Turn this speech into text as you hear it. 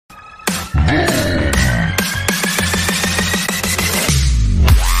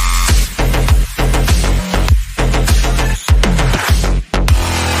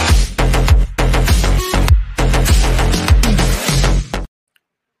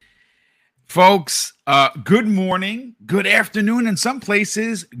Folks, good morning, good afternoon, in some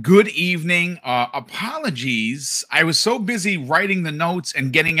places, good evening. Apologies. I was so busy writing the notes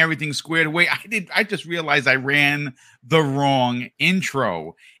and getting everything squared away. I just realized I ran the wrong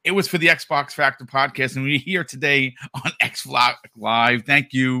intro. It was for the Xbox Factor podcast, and we're here today on XFlock Live.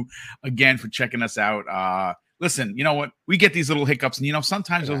 Thank you again for checking us out. Listen, you know what? We get these little hiccups, and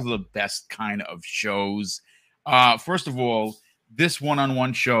sometimes those are the best kind of shows. First of all, this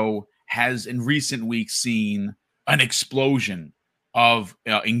one-on-one show has in recent weeks seen an explosion of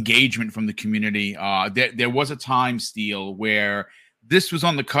engagement from the community. There was a time, Steele, where this was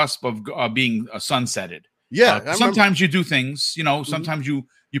on the cusp of being sunsetted. Yeah, sometimes you do things, sometimes you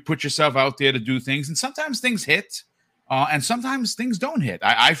put yourself out there to do things, and sometimes things hit, and sometimes things don't hit.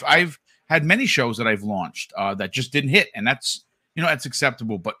 I've had many shows that I've launched that just didn't hit, and that's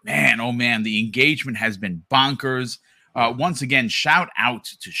acceptable. But man, oh man, the engagement has been bonkers. Once again, shout out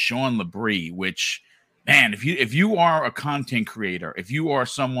to Sean Labrie, which, man, if you are a content creator, if you are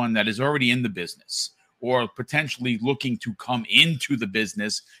someone that is already in the business or potentially looking to come into the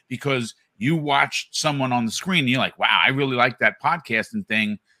business because you watched someone on the screen and you're like, wow, I really like that podcasting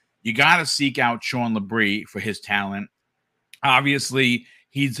thing, you got to seek out Sean Labrie for his talent. Obviously,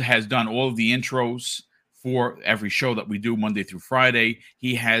 he has done all of the intros for every show that we do Monday through Friday.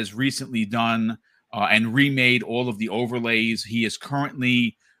 He has recently done and remade all of the overlays. He is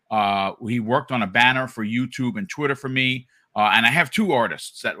currently, he worked on a banner for YouTube and Twitter for me. And I have two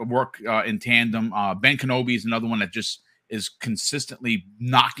artists that work in tandem. Ben Kenobi is another one that just is consistently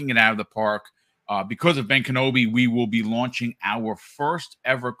knocking it out of the park. Because of Ben Kenobi, we will be launching our first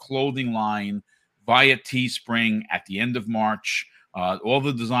ever clothing line via Teespring at the end of March. All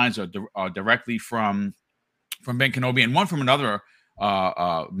the designs are directly from Ben Kenobi and one from another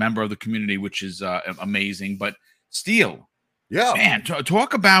member of the community, which is amazing. But Steele, yeah, man,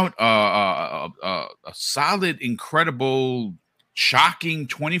 talk about a solid, incredible, shocking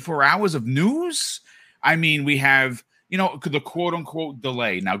 24 hours of news. I mean, we have the quote unquote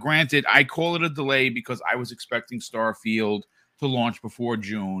delay. Now, granted, I call it a delay because I was expecting Starfield to launch before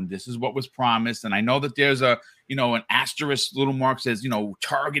June. This is what was promised, and I know that there's an asterisk little mark says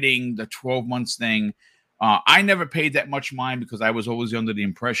targeting the 12 months thing. I never paid that much mind because I was always under the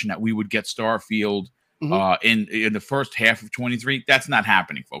impression that we would get Starfield in the first half of 23. That's not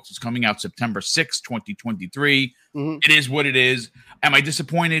happening, folks. It's coming out September 6th, 2023. It is what it is. Am I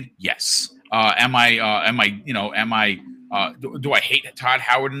disappointed? Yes. Do I hate Todd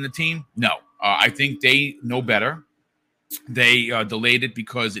Howard and the team? No. I think they know better. They delayed it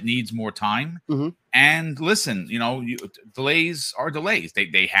because it needs more time. And listen, delays are delays.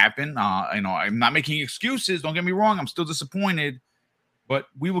 They happen. I'm not making excuses. Don't get me wrong. I'm still disappointed, but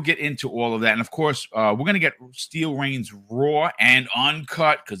we will get into all of that. And of course, we're going to get Steel Rain's raw and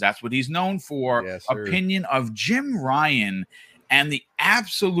uncut, because that's what he's known for. Yes, opinion of Jim Ryan and the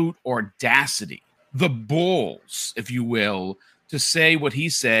absolute audacity, the balls, if you will, to say what he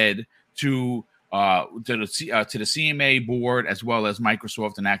said to the CMA board as well as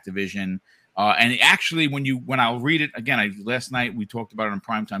Microsoft and Activision. And actually, when I'll read it again, last night we talked about it on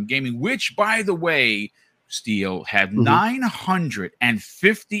Primetime Gaming, which, by the way, Steele had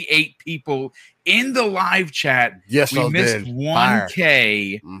 958 people in the live chat. Yes, we missed did.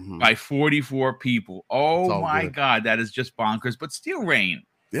 1K by 44 people. Oh my God, that is just bonkers. But Steel Rain,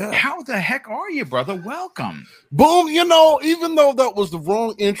 how the heck are you, brother? Welcome. Boom. Even though that was the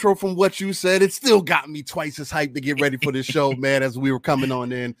wrong intro from what you said, it still got me twice as hyped to get ready for this show, man, as we were coming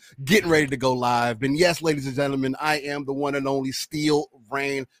on in, getting ready to go live. And yes, ladies and gentlemen, I am the one and only Steel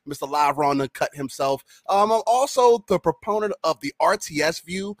Rain, Mr. Live Raw Uncut himself. I'm also the proponent of the RTS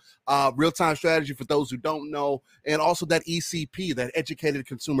view, real-time strategy for those who don't know, and also that ECP, that educated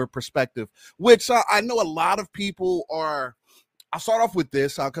consumer perspective, which I know a lot of people are. I'll start off with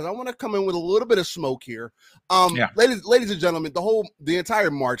this because I want to come in with a little bit of smoke here. Ladies and gentlemen, the entire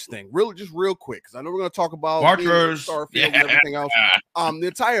March thing, real quick, because I know we're going to talk about Marchers, Starfield and everything else. The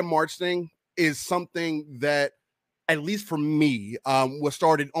entire March thing is something that, at least for me, was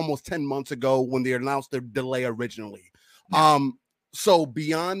started almost 10 months ago when they announced their delay originally. So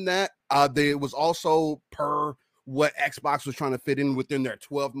beyond that, there was also per what Xbox was trying to fit in within their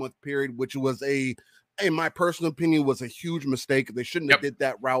 12-month period, which was in my personal opinion, was a huge mistake. They shouldn't have did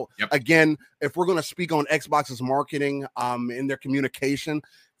that route. Again, if we're going to speak on Xbox's marketing and their communication,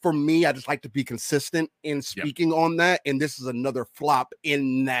 for me, I just like to be consistent in speaking on that. And this is another flop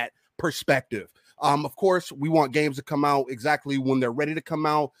in that perspective. Of course, we want games to come out exactly when they're ready to come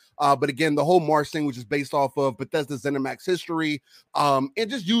out. But again, the whole March thing, which is based off of Bethesda ZeniMax history, and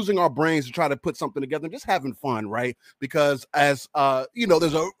just using our brains to try to put something together and just having fun, right? Because as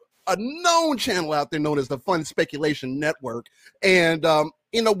there's a known channel out there known as the Fun Speculation Network. And,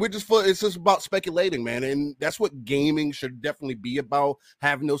 it's just about speculating, man. And that's what gaming should definitely be about,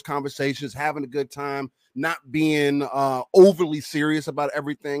 having those conversations, having a good time, not being overly serious about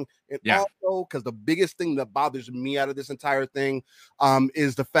everything. And also, because the biggest thing that bothers me out of this entire thing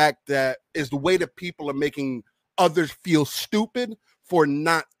is the fact that is the way that people are making others feel stupid for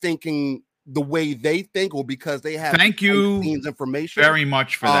not thinking the way they think, or because they have thank you information very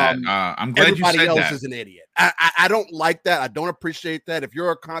much for that. I'm glad you said that. Everybody else is an idiot. I don't like that. I don't appreciate that. If you're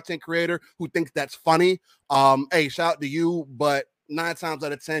a content creator who thinks that's funny, hey, shout out to you, but 9 times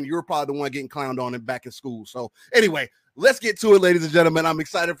out of 10 you're probably the one getting clowned on and back in school. So anyway, let's get to it, ladies and gentlemen. I'm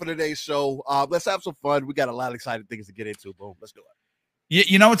excited for today's show. Let's have some fun. We got a lot of exciting things to get into. Boom, let's do it.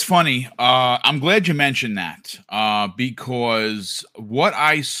 You know, it's funny. I'm glad you mentioned that because what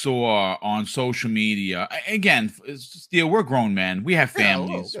I saw on social media, again, Steele, we're grown men. We have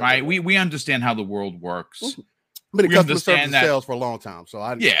families, right? We understand how the world works. Been in customer service sales for a long time. So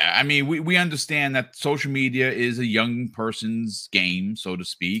we understand that social media is a young person's game, so to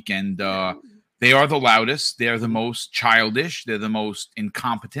speak. And they are the loudest. They're the most childish. They're the most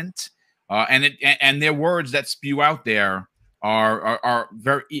incompetent. And their words that spew out there are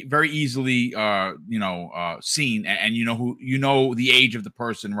very, very easily seen, and you know the age of the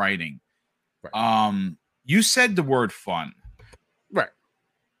person writing. Right. You said the word fun, right?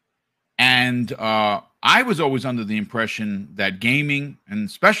 And I was always under the impression that gaming, and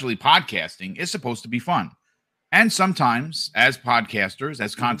especially podcasting, is supposed to be fun. And sometimes, as podcasters,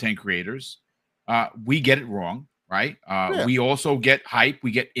 as content creators, we get it wrong, right? We also get hype. We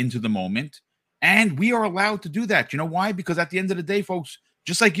get into the moment. And we are allowed to do that. You know why? Because at the end of the day, folks,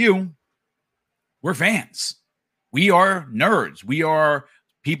 just like you, we're fans. We are nerds. We are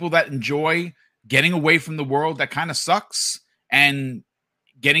people that enjoy getting away from the world that kind of sucks and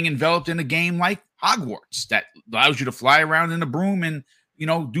getting enveloped in a game like Hogwarts that allows you to fly around in a broom and,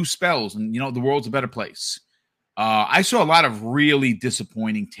 do spells. And, the world's a better place. I saw a lot of really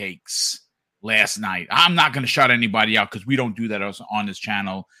disappointing takes last night. I'm not going to shout anybody out because we don't do that on this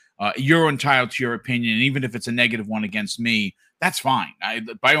channel. You're entitled to your opinion, and even if it's a negative one against me, that's fine.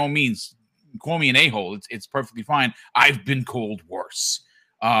 By all means, call me an a-hole. It's perfectly fine. I've been called worse.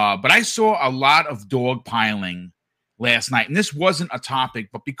 But I saw a lot of dog piling last night, and this wasn't a topic,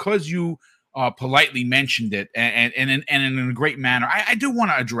 but because you politely mentioned it and in a great manner, I do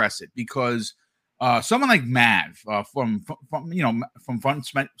want to address it because someone like Mav from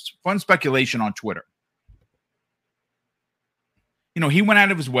Fun Speculation on Twitter. He went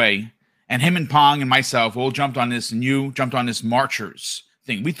out of his way, and him and Pong and myself all jumped on this, and you jumped on this Marchers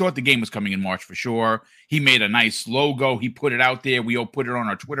thing. We thought the game was coming in March for sure. He made a nice logo. He put it out there. We all put it on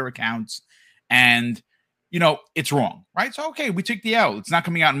our Twitter accounts, and, it's wrong, right? So, okay, we took the L. It's not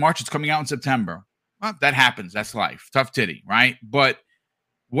coming out in March. It's coming out in September. Well, that happens. That's life. Tough titty, right? But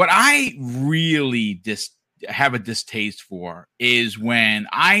what I really have a distaste for is when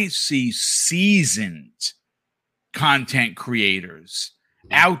I see seasoned content creators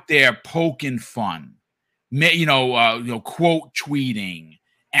out there poking fun, quote tweeting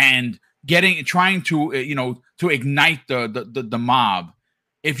and trying to ignite the mob.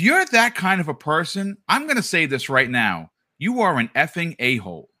 If you're that kind of a person, I'm going to say this right now. You are an effing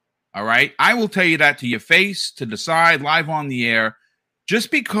a-hole. All right. I will tell you that to your face, to the side, live on the air.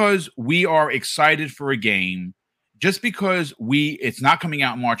 Just because we are excited for a game, just because it's not coming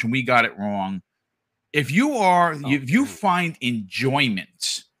out in March and we got it wrong. If you find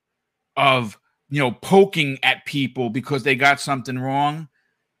enjoyment of, poking at people because they got something wrong,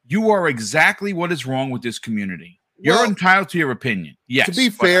 you are exactly what is wrong with this community. You're entitled to your opinion. Yes. To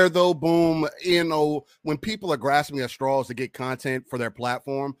be fair, though, Boom, when people are grasping at straws to get content for their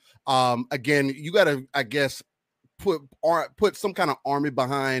platform, again, you got to, I guess, put some kind of army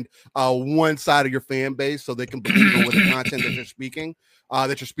behind one side of your fan base so they can believe in what the content that you're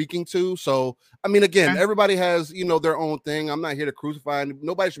speaking to. So, I mean, again, everybody has, their own thing. I'm not here to crucify.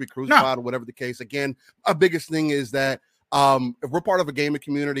 Nobody should be crucified or whatever the case. Again, our biggest thing is that if we're part of a gaming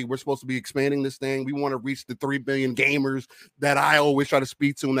community, we're supposed to be expanding this thing. We want to reach the 3 billion gamers that I always try to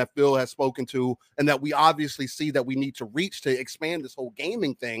speak to and that Phil has spoken to, and that we obviously see that we need to reach to expand this whole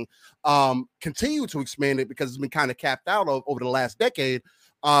gaming thing, continue to expand it because it's been kind of capped out over the last decade.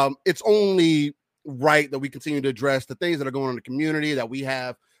 It's only right that we continue to address the things that are going on in the community, that we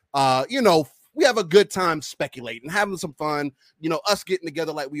have, we have a good time speculating, having some fun. Us getting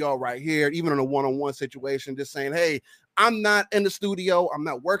together like we are right here, even in a one-on-one situation, just saying, hey, I'm not in the studio. I'm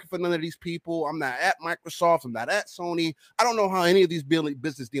not working for none of these people. I'm not at Microsoft. I'm not at Sony. I don't know how any of these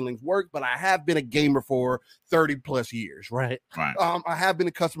business dealings work, but I have been a gamer for 30 plus years, right? I have been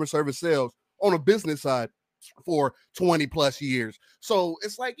in customer service sales on a business side for 20 plus years. So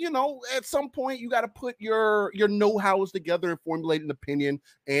it's like, at some point you got to put your know-hows together and formulate an opinion,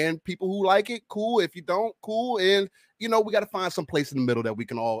 and people who like it, cool. If you don't, cool. And, we got to find some place in the middle that we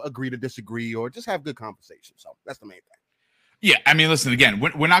can all agree to disagree or just have good conversation. So that's the main thing. Yeah, I mean, listen, again,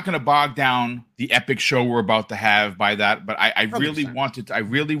 we're not going to bog down the epic show we're about to have by that, but I really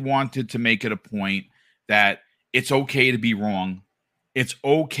wanted to make it a point that it's okay to be wrong. It's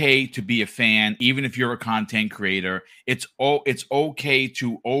okay to be a fan, even if you're a content creator. It's okay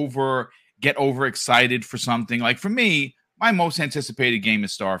to get overexcited for something. Like for me, my most anticipated game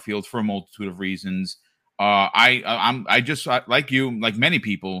is Starfield for a multitude of reasons. I just like you, like many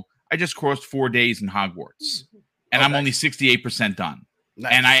people, I just crossed 4 days in Hogwarts. And I'm only 68% done.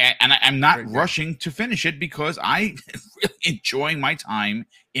 Nice. And I'm not rushing to finish it because I'm really enjoying my time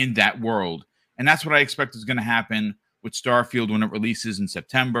in that world. And that's what I expect is going to happen with Starfield when it releases in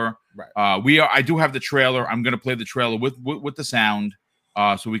September. Right. I do have the trailer. I'm going to play the trailer with the sound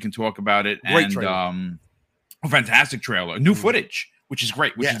so we can talk about it. Great trailer. A fantastic trailer. New footage, which is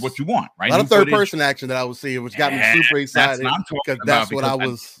great, which is what you want, right? A lot of third-person action that I was seeing, which got me super excited. That's what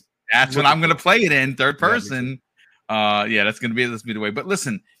I'm going to play it in third person. That's gonna be the way. But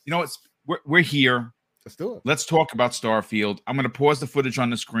listen, we're here. Let's do it. Let's talk about Starfield. I'm gonna pause the footage on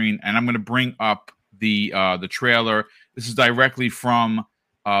the screen and I'm gonna bring up the trailer. This is directly from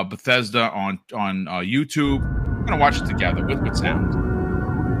Bethesda on YouTube. We're gonna watch it together with sound.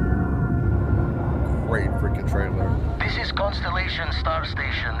 Great freaking trailer. This is Constellation Star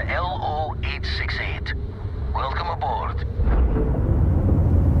Station LO868. Welcome aboard.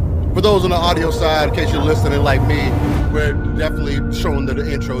 For those on the audio side, in case you're listening like me, we're definitely showing the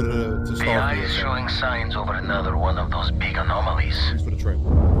intro to Starfield. The eye is showing signs over another one of those big anomalies. Thanks for the trailer.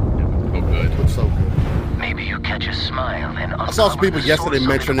 So good. Looks so good. Maybe you catch a smile and I saw some people yesterday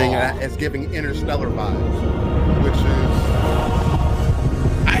mentioning it as giving Interstellar vibes, which is...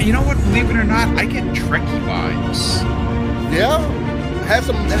 you know what? Believe it or not, I get Trekkie vibes. Yeah? It has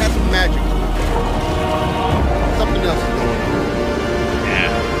some magic. Something else is going on.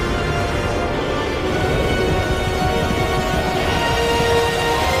 Yeah.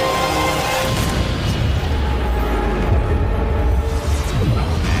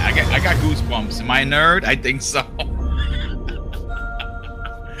 I got goosebumps. Am I a nerd? I think so.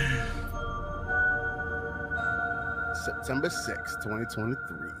 September 6th,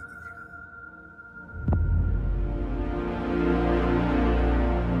 2023.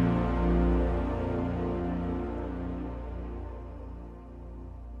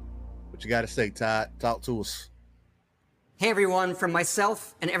 What you got to say, Todd? Talk to us. Hey, everyone. From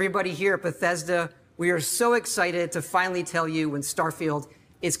myself and everybody here at Bethesda, we are so excited to finally tell you when Starfield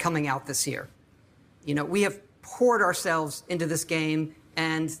is coming out this year. We have poured ourselves into this game,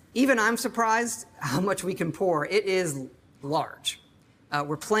 and even I'm surprised how much we can pour. It is large.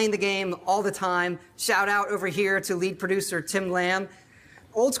 We're playing the game all the time. Shout out over here to lead producer Tim Lamb.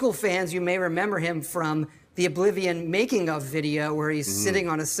 Old school fans, you may remember him from the Oblivion making of video where he's sitting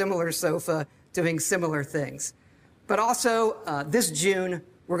on a similar sofa doing similar things. But also, this June,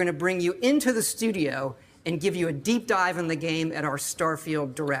 we're going to bring you into the studio and give you a deep dive in the game at our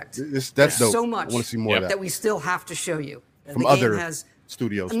Starfield Direct. That's dope. So much I want to see more of that we still have to show you. From the other game has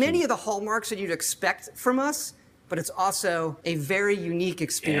studios. Many of the hallmarks that you'd expect from us, but it's also a very unique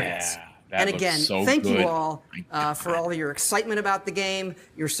experience. Yeah, and again, thank you all for all of your excitement about the game,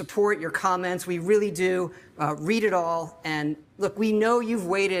 your support, your comments. We really do read it all. And look, we know you've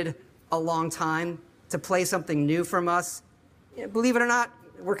waited a long time to play something new from us. Believe it or not,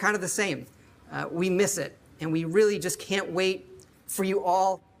 we're kind of the same. We miss it, and we really just can't wait for you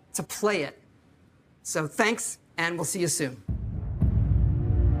all to play it. So thanks, and we'll see you soon.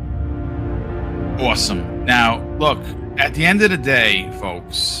 Awesome. Now, look, at the end of the day,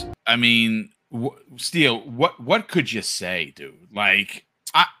 folks, I mean, Steele, what could you say, dude? Like,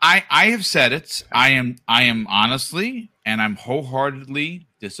 I have said it. I am honestly, and I'm wholeheartedly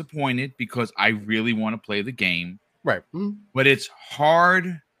disappointed because I really want to play the game. Right. But it's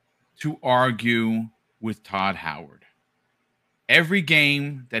hard to argue with Todd Howard. Every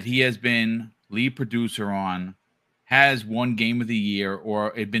game that he has been lead producer on has won Game of the Year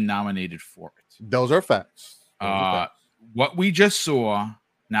or it been nominated for it. Those are facts. What we just saw,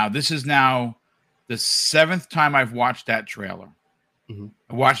 now this is now the 7th time I've watched that trailer.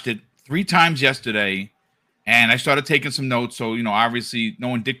 I watched it 3 times yesterday, and I started taking some notes. So, obviously no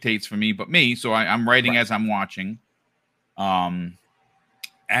one dictates for me but me. So I'm writing as I'm watching. And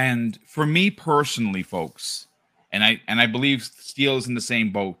for me personally, folks, and I believe Steel is in the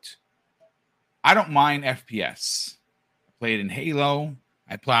same boat. I don't mind FPS. I play it in Halo.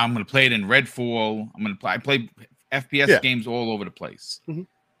 I'm going to play it in Redfall. I play FPS games all over the place. Mm-hmm.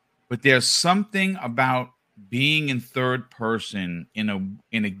 But there's something about being in third person in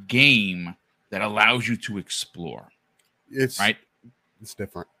a game that allows you to explore. It's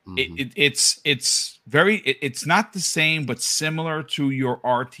different. Mm-hmm. It's not the same, but similar to your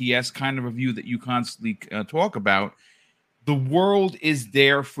RTS kind of review that you constantly talk about. The world is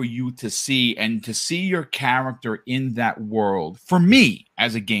there for you to see, and to see your character in that world, for me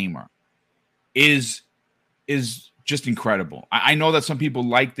as a gamer, is just incredible. I know that some people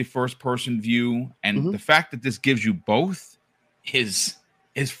like the first person view, and the fact that this gives you both is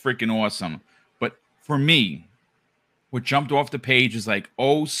freaking awesome. But for me, what jumped off the page is like,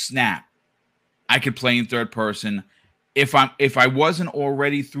 oh snap, I could play in third person. If I wasn't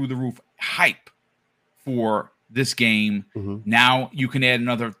already through the roof hype for this game, now you can add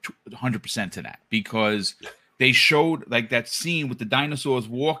another 100% to that, because they showed like that scene with the dinosaurs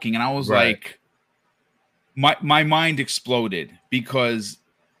walking, and I was like, my mind exploded, because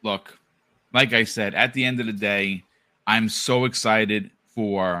look, like I said, at the end of the day, I'm so excited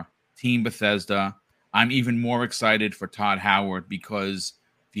for Team Bethesda. I'm even more excited for Todd Howard, because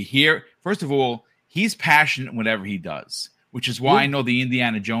if you hear, first of all, he's passionate in whatever he does, which is why I know the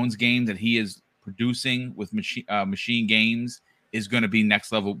Indiana Jones game that he is producing with Machine Games is going to be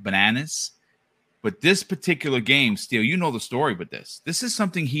next level bananas. But this particular game, Steel, you know the story with this. This is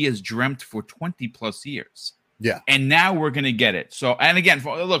something he has dreamt for 20 plus years. Yeah. And now we're going to get it. So, and again,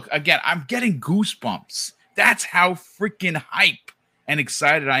 I'm getting goosebumps. That's how freaking hype and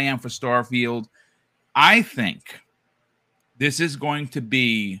excited I am for Starfield. I think this is going to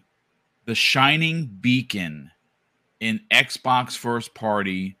be the shining beacon in Xbox first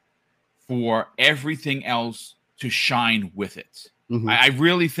party for everything else to shine with it. I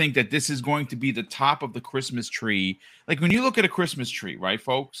really think that this is going to be the top of the Christmas tree. Like when you look at a Christmas tree, right,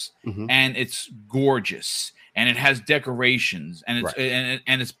 folks, and it's gorgeous and it has decorations and it's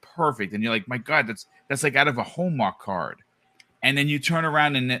and it's perfect, and you're like, my God, that's like out of a Hallmark card. And then you turn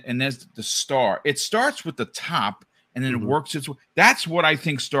around and there's the star. It starts with the top and then it works its way. That's what I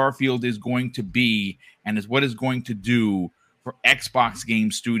think Starfield is going to be, and is what is going to do for Xbox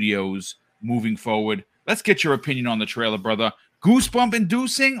Game Studios moving forward. Let's get your opinion on the trailer, brother. Goosebump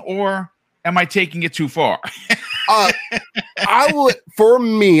inducing, or am I taking it too far? I would, for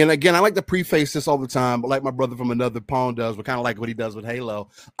me, and again, I like to preface this all the time, but like my brother from another pawn does, but kind of like what he does with Halo.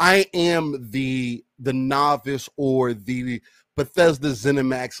 I am the novice or the Bethesda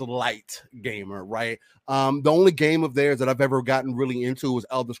ZeniMax Lite gamer, right? The only game of theirs that I've ever gotten really into was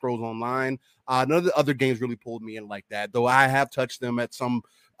Elder Scrolls Online. None of the other games really pulled me in like that, though I have touched them at some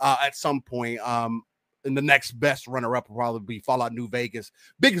point. And the next best runner-up will probably be Fallout New Vegas.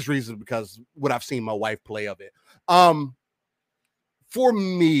 Biggest reason because what I've seen my wife play of it. For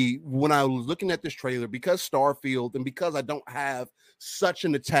me, when I was looking at this trailer, because Starfield, and because I don't have such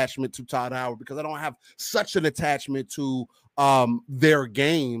an attachment to Todd Howard, because I don't have such an attachment to their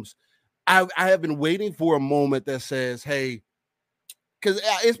games, I have been waiting for a moment that says, hey, because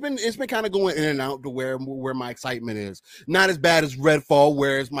it's been kind of going in and out to where my excitement is. Not as bad as Redfall,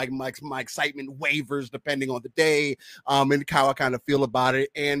 whereas my excitement wavers depending on the day, and how I kind of feel about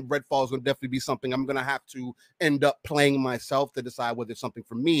it. And Redfall is going to definitely be something I'm going to have to end up playing myself to decide whether it's something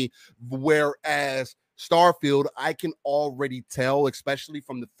for me. Whereas Starfield, I can already tell, especially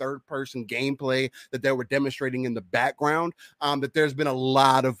from the third-person gameplay that they were demonstrating in the background, that there's been a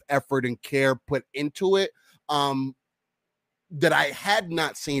lot of effort and care put into it. That I had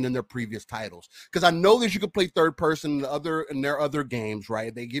not seen in their previous titles, because I know that you could play third person in their other games,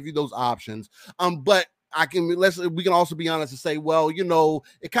 right? They give you those options, but we can also be honest and say, well,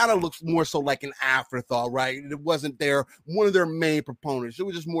 it kind of looks more so like an afterthought, right? It wasn't one of their main proponents. It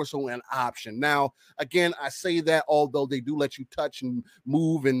was just more so an option. Now, again, I say that although they do let you touch and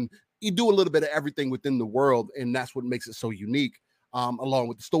move, and you do a little bit of everything within the world, and that's what makes it so unique, along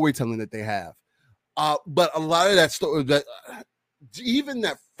with the storytelling that they have. But a lot of that story, even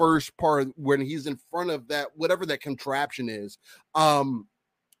that first part when he's in front of that, whatever that contraption is,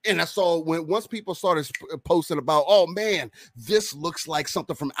 And I saw once people started posting about, oh man, this looks like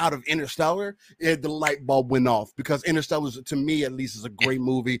something from out of Interstellar, the light bulb went off, because Interstellar, to me at least, is a great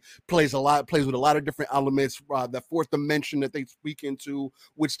movie. Plays with a lot of different elements. The fourth dimension that they speak into,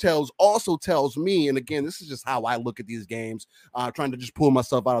 which also tells me, and again, this is just how I look at these games, trying to just pull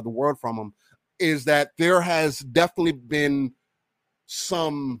myself out of the world from them, is that there has definitely been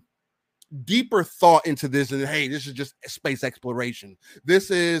some deeper thought into this, and hey, this is just space exploration.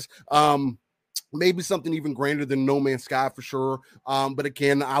 This is maybe something even greater than No Man's Sky for sure. But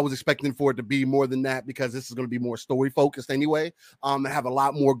again, I was expecting for it to be more than that, because this is going to be more story focused anyway. And have a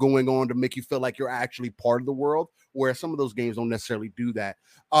lot more going on to make you feel like you're actually part of the world, where some of those games don't necessarily do that.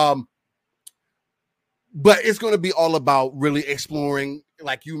 But it's going to be all about really exploring,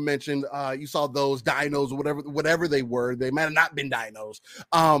 like you mentioned. You saw those dinos or whatever they were. They might have not been dinos,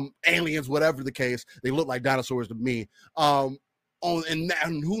 aliens, whatever the case. They look like dinosaurs to me. And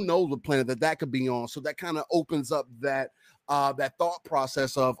who knows what planet that could be on. So that kind of opens up that thought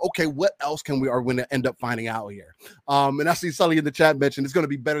process of, okay, what else are going to end up finding out here? And I see Sully in the chat mentioned it's going to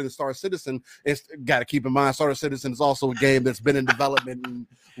be better than Star Citizen. It's got to keep in mind, Star Citizen is also a game that's been in development and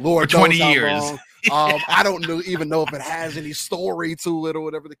Lord for 20 years. Long. I don't even know if it has any story to it or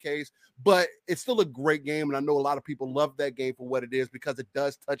whatever the case, but it's still a great game. And I know a lot of people love that game for what it is, because it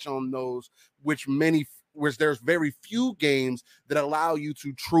does touch on those where there's very few games that allow you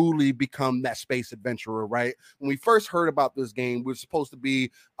to truly become that space adventurer, right? When we first heard about this game, we were supposed to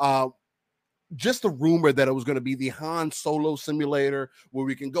be just a rumor that it was going to be the Han Solo simulator, where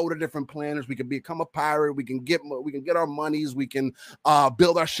we can go to different planets, we can become a pirate, we can get our monies, we can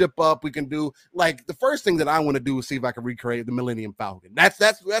build our ship up, we can do, like, the first thing that I want to do is see if I can recreate the Millennium Falcon.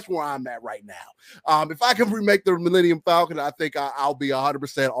 That's where I'm at right now. If I can remake the Millennium Falcon, I think I'll be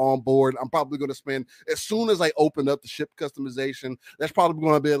 100% on board. I'm probably going to spend, as soon as I open up the ship customization, that's probably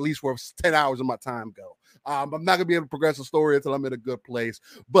going to be at least worth 10 hours of my time go. I'm not going to be able to progress the story until I'm in a good place,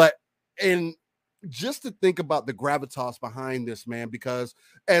 but just to think about the gravitas behind this, man, because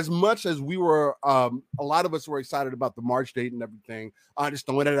as much as we were, a lot of us were excited about the March date and everything, just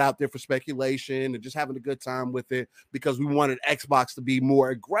throwing it out there for speculation and just having a good time with it, because we wanted Xbox to be more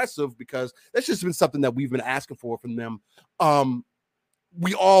aggressive, because that's just been something that we've been asking for from them.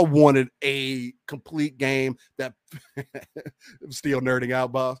 We all wanted a complete game that I'm still nerding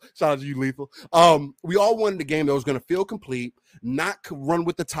out, boss. Shout out to you, Lethal. We all wanted a game that was going to feel complete, not run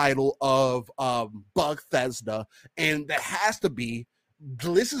with the title of Bethesda, and that has to be.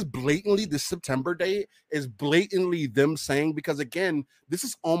 This is blatantly, the September date is blatantly them saying, because again, this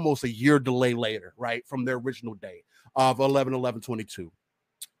is almost a year delay later, right, from their original date of 11/11/22.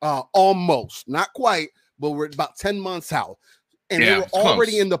 Almost, not quite, but we're about 10 months out. And they were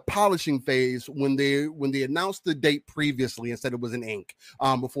already in the polishing phase when they announced the date previously and said it was in ink,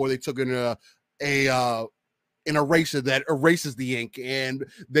 before they took in an eraser that erases the ink, and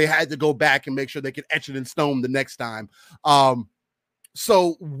they had to go back and make sure they could etch it in stone the next time.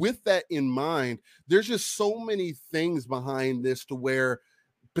 So with that in mind, there's just so many things behind this to where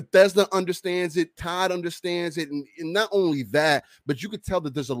Bethesda understands it, Todd understands it, and not only that, but you could tell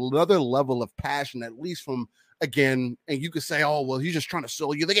that there's another level of passion, at least from, again, and you could say, oh, well, he's just trying to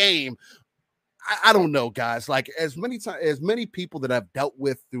sell you the game. I don't know, guys. Like, as many people that I've dealt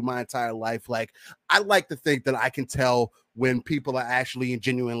with through my entire life, like, I like to think that I can tell when people are actually and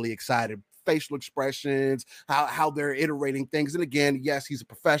genuinely excited. Facial expressions, how they're iterating things. And again, yes, he's a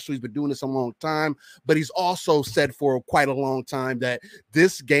professional. He's been doing this a long time, but he's also said for quite a long time that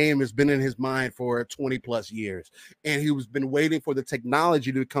this game has been in his mind for 20 plus years. And he's been waiting for the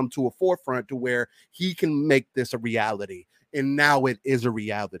technology to come to a forefront to where he can make this a reality. And now it is a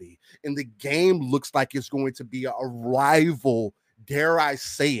reality. And the game looks like it's going to be a rival, dare I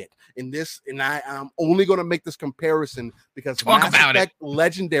say it, in this, and I'm only going to make this comparison because Mass Effect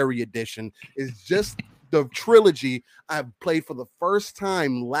Legendary Edition is just the trilogy I've played for the first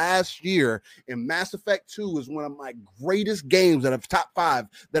time last year, and Mass Effect 2 is one of my greatest games that I've top 5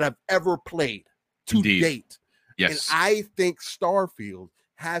 that I've ever played to date. Yes. And I think Starfield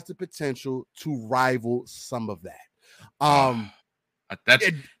has the potential to rival some of that. That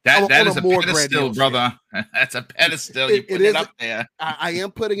is a pedestal, brother. That's a pedestal. You put it up there. I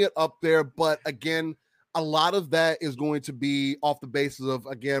am putting it up there, but again, a lot of that is going to be off the basis of,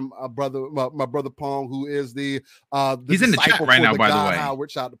 again, my brother Pong, who is the he's in the chat right now, by the way. Howard,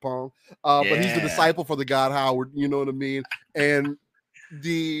 shout out to Pong. But he's the disciple for the God Howard. You know what I mean? And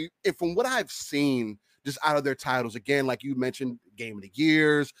from what I've seen, just out of their titles. Again, like you mentioned, Game of the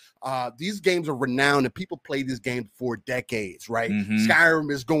Years. These games are renowned, and people play these games for decades, right?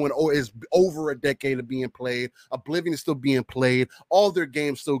 Skyrim is over a decade of being played. Oblivion is still being played. All their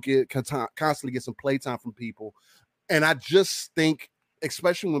games still constantly get some playtime from people. And I just think,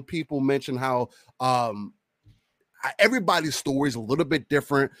 especially when people mention how everybody's story is a little bit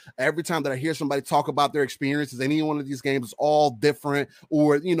different. Every time that I hear somebody talk about their experiences, any one of these games is all different,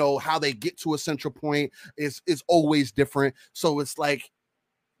 or how they get to a central point is always different. So it's like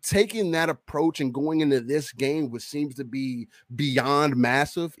taking that approach and going into this game, which seems to be beyond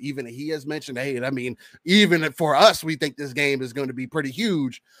massive. Even he has mentioned, hey, I mean, even for us, we think this game is going to be pretty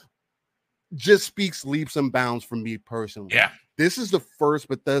huge. Just speaks leaps and bounds for me personally. Yeah. This is the first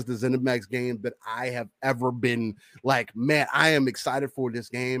Bethesda ZeniMax game that I have ever been like, man, I am excited for this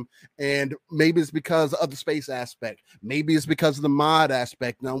game. And maybe it's because of the space aspect. Maybe it's because of the mod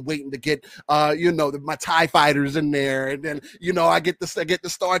aspect. Now I'm waiting to get, my TIE fighters in there. And then, I get the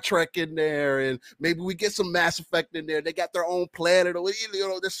Star Trek in there. And maybe we get some Mass Effect in there. They got their own planet. Or,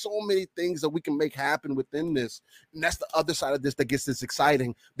 there's so many things that we can make happen within this. And that's the other side of this that gets this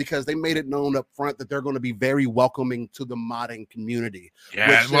exciting, because they made it known up front that they're going to be very welcoming to the modding community.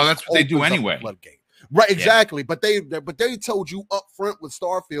 Yeah, well, that's what they do anyway. Right, exactly. Yeah. But they told you up front with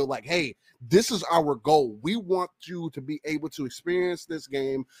Starfield, like, hey, this is our goal. We want you to be able to experience this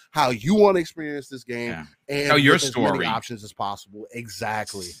game how you want to experience this game, and tell your story, as many options as possible.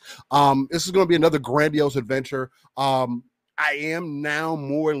 Exactly. This is going to be another grandiose adventure. I am now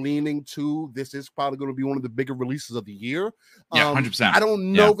more leaning to this is probably going to be one of the bigger releases of the year. 100%. I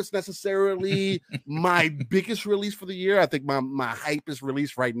don't know if it's necessarily my biggest release for the year. I think my hypest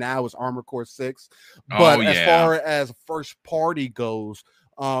release right now is Armored Core 6. But as far as first party goes,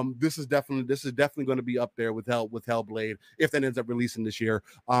 this is definitely going to be up there with Hellblade if that ends up releasing this year.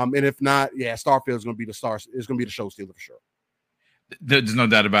 And if not, Starfield is going to be the show stealer for sure. There's no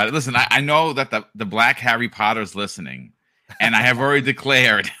doubt about it. Listen, I know that the Black Harry Potter's listening. And I have already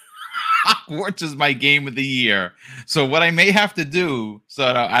declared Hogwarts is my game of the year. So what I may have to do, so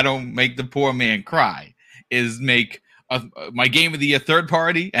that I don't make the poor man cry, is make my game of the year third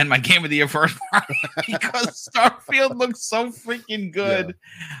party and my game of the year first party, because Starfield looks so freaking good.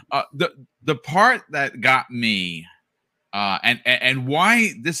 Yeah. The part that got me, and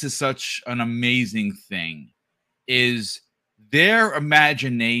why this is such an amazing thing, is their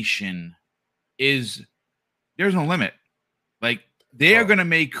imagination is there's no limit. Like, they are going to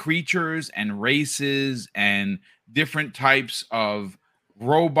make creatures and races and different types of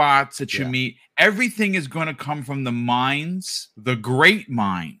robots that you meet. Everything is going to come from the minds, the great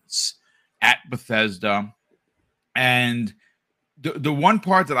minds at Bethesda. And the one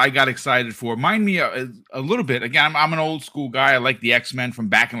part that I got excited for, mind me a little bit. Again, I'm an old school guy. I like the X-Men from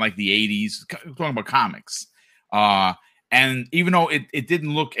back in like the 80s, talking about comics. And even though it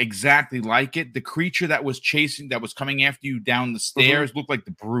didn't look exactly like it, the creature that was coming after you down the stairs looked like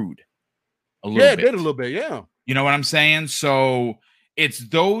the Brood. A little bit. It did a little bit, yeah. You know what I'm saying? So it's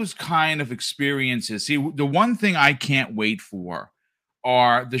those kind of experiences. See, the one thing I can't wait for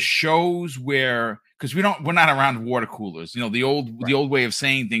are the shows where, because we're not around water coolers. The old way of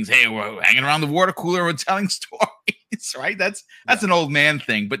saying things. Hey, we're hanging around the water cooler and telling stories. Right? That's an old man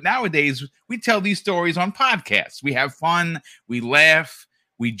thing. But nowadays we tell these stories on podcasts. We have fun, we laugh,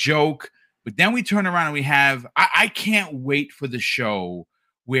 we joke, but then we turn around and we have I can't wait for the show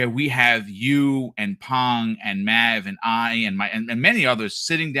where we have you and Pong and Mav and I and many others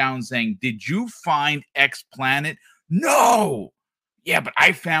sitting down saying, did you find X planet? No. Yeah, but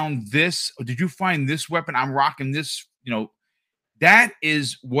I found this. Or did you find this weapon? I'm rocking this, That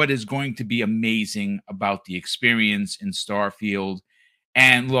is what is going to be amazing about the experience in Starfield.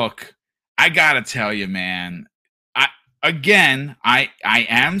 And look, I gotta tell you, man, I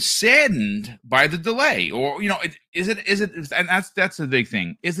am saddened by the delay. Or, is it? And that's the big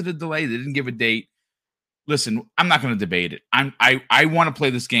thing. Is it a delay? They didn't give a date. Listen, I'm not going to debate it. I want to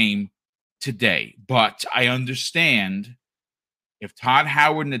play this game today, but I understand if Todd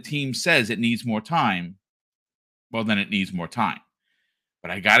Howard and the team says it needs more time, well, then it needs more time.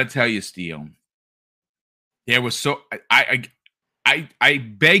 But I got to tell you, Steele, there was I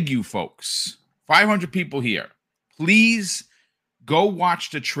beg you folks, 500 people here, please go watch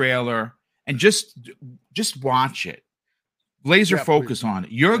the trailer and just watch it. Laser focus on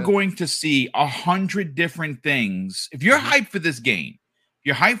it. You're going to see 100 different things. If you're hyped for this game, if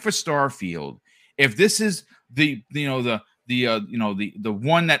you're hyped for Starfield, if this is the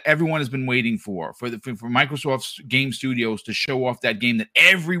one that everyone has been waiting for Microsoft's game studios to show off that game that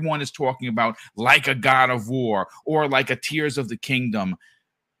everyone is talking about, like a God of War or like a Tears of the Kingdom,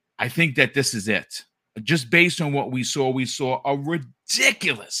 I think that this is it. just based on what we saw a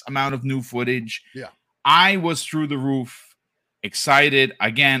ridiculous amount of new footage. Yeah. I was through the roof, excited.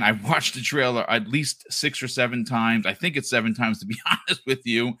 Again, I watched the trailer at least 6 or 7 times. I think it's 7 times, to be honest with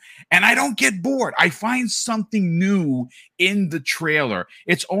you. And I don't get bored. I find something new in the trailer.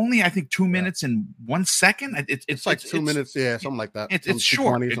 It's only, I think, 2 minutes and 1 second. It's like 2 minutes. Yeah, something like that. It's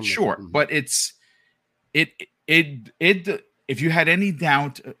short. It's short, but if you had any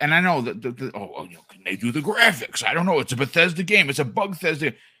doubt, and I know that can they do the graphics? I don't know. It's a Bethesda game. It's a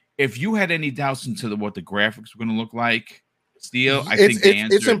Bethesda. If you had any doubts into what the graphics were going to look like, Steel, I think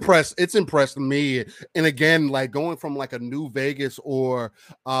it's impressed. It's impressed me. And again, like going from like a New Vegas or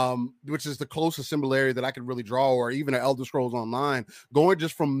which is the closest similarity that I could really draw, or even an Elder Scrolls Online, going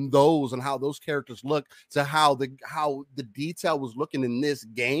just from those and how those characters look to how the detail was looking in this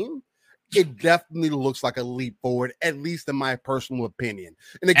game. It definitely looks like a leap forward, at least in my personal opinion.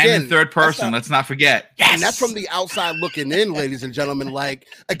 And again, in third person, let's not forget. Yes! And that's from the outside looking in, ladies and gentlemen. Like,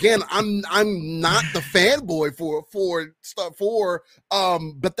 again, I'm not the fanboy for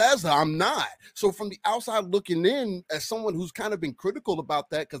Bethesda. I'm not. So from the outside looking in, as someone who's kind of been critical about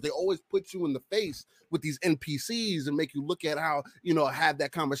that, because they always put you in the face with these NPCs and make you look at how, have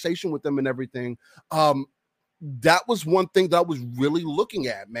that conversation with them and everything. That was one thing that I was really looking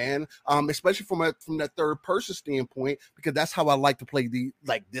at, man. Especially from that third person standpoint, because that's how I like to play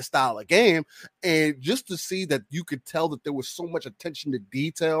this style of game. And just to see that you could tell that there was so much attention to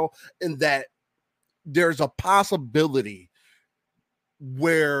detail, and that there's a possibility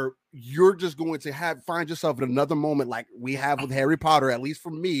where you're just going to find yourself in another moment like we have with Harry Potter, at least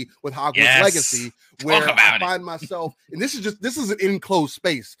for me with Hogwarts Legacy, where I find myself, and this is an enclosed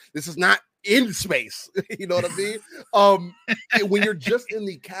space. This is not in space. You know what I mean? When you're just in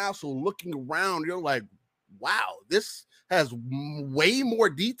the castle looking around, you're like, wow, this has way more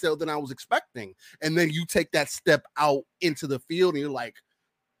detail than I was expecting. And then you take that step out into the field and you're like,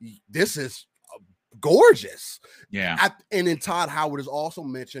 this is gorgeous. Yeah. And then Todd Howard has also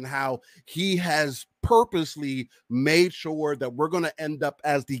mentioned how he has purposely made sure that we're going to end up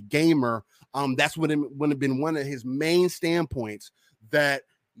as the gamer. That's would have been one of his main standpoints, that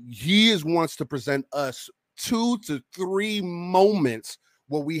he wants to present us 2 to 3 moments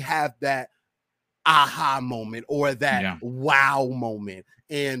where we have that aha moment or that wow moment.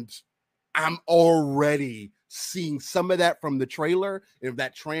 And I'm already seeing some of that from the trailer. If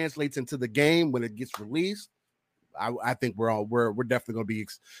that translates into the game when it gets released, I think we're definitely going to be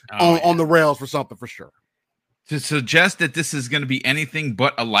on the rails for something for sure. To suggest that this is going to be anything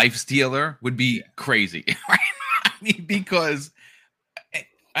but a life stealer would be crazy. I mean, because,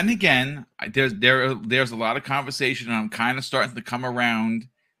 and again, there's a lot of conversation, and I'm kind of starting to come around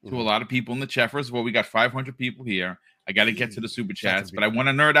to a lot of people in the chat. First of all, we got 500 people here. I got to get to the super chats, but I want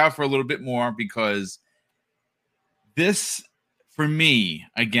to nerd out for a little bit more, because this, for me,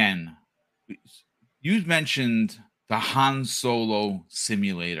 again, you mentioned the Han Solo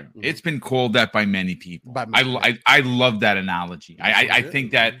simulator. It's been called that by many people. I love that analogy. I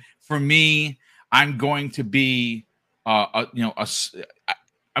think that for me, I'm going to be I'm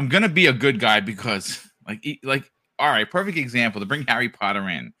going to be a good guy, because like all right, perfect example to bring Harry Potter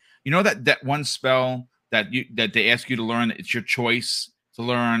in. You know that one spell that they ask you to learn, it's your choice to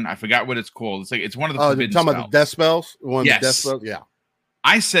learn. I forgot what it's called. It's one of the forbidden spells. About the death spells? Yes. The death spells? Yeah.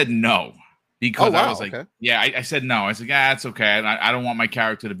 I said no, because I was like, okay. I said no. I said, it's okay. I don't want my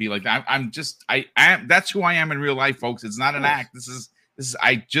character to be like that. I am. That's who I am in real life, folks. It's not an act. This is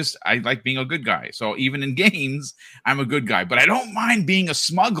I like being a good guy. So even in games, I'm a good guy, but I don't mind being a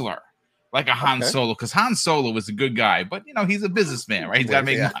smuggler like a Han Solo, because Han Solo is a good guy, but he's a businessman, right? He's got to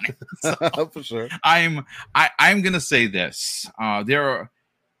make money. So for sure. I'm going to say this.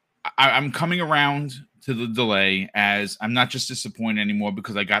 I'm coming around to the delay, as I'm not just disappointed anymore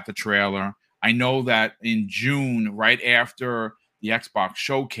because I got the trailer. I know that in June, right after the Xbox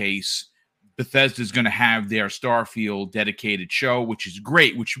showcase, Bethesda is going to have their Starfield dedicated show, which is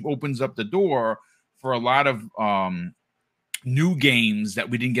great, which opens up the door for a lot of new games that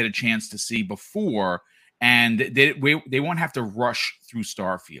we didn't get a chance to see before, and they won't have to rush through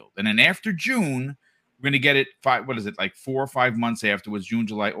Starfield. And then after June, we're going to get it 4 or 5 months afterwards, June,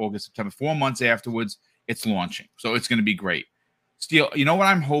 July, August, September, 4 months afterwards, it's launching. So it's going to be great. Steel, you know what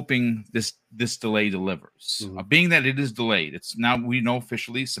I'm hoping this delay delivers? Being that it is delayed, it's now, we know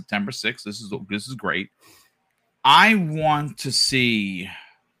officially September 6th. This is great. I want to see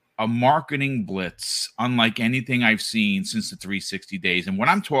a marketing blitz unlike anything I've seen since the 360 days. And what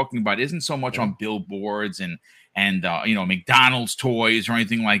I'm talking about isn't so much on billboards and McDonald's toys or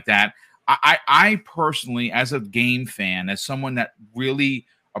anything like that. I personally, as a game fan, as someone that really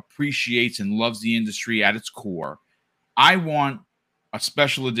appreciates and loves the industry at its core. I want a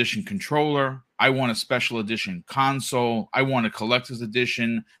special edition controller. I want a special edition console. I want a collector's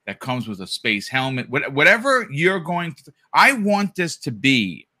edition that comes with a space helmet. Whatever you're going to, I want this to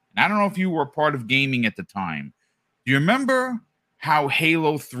be. And I don't know if you were a part of gaming at the time. Do you remember how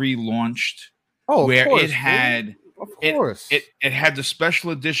Halo 3 launched? Oh, where of course, it had, of course, it had the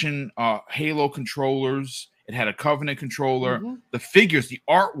special edition Halo controllers. It had a Covenant controller. The figures, the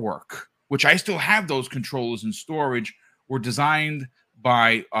artwork, which I still have those controllers in storage, were designed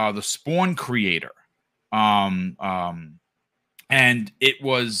by the Spawn creator. And it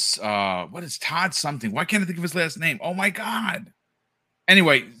was what is Todd something? Why can't I think of his last name? Oh my God.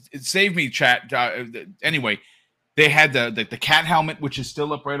 Anyway, it saved me, chat. Anyway, they had the cat helmet, which is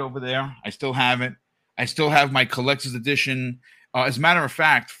still up right over there. I still have it. I still have my collector's edition. As a matter of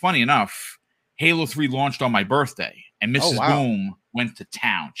fact, funny enough, Halo 3 launched on my birthday, and Mrs. Boom went to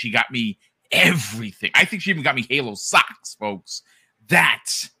town. She got me everything. I think she even got me Halo socks, folks.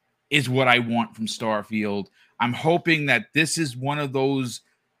 That is what I want from Starfield. I'm hoping that this is one of those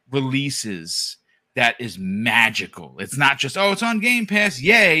releases that is magical. It's not just, oh, it's on Game Pass.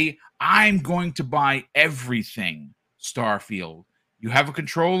 Yay. I'm going to buy everything Starfield. You have a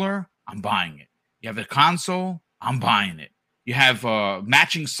controller? I'm buying it. You have a console? I'm buying it. You have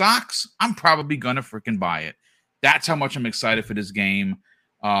matching socks? I'm probably going to freaking buy it. That's how much I'm excited for this game.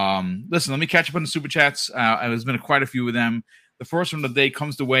 Listen, let me catch up on the Super Chats. There's been quite a few of them. The first one of the day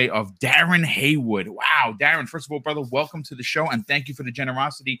comes the way of Darren Haywood. Wow, Darren, first of all, brother, welcome to the show, and thank you for the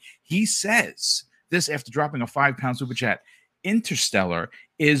generosity. He says this after dropping a £5 Super Chat. Interstellar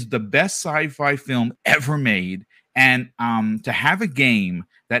is the best sci-fi film ever made, and to have a game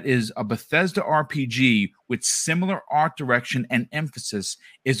that is a Bethesda RPG with similar art direction and emphasis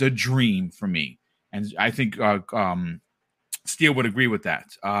is a dream for me. And I think Steele would agree with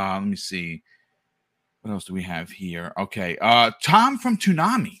that. Let me see. What else do we have here? Okay. Tom from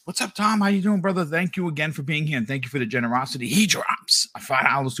Toonami. What's up, Tom? How you doing, brother? Thank you again for being here, and thank you for the generosity. He drops a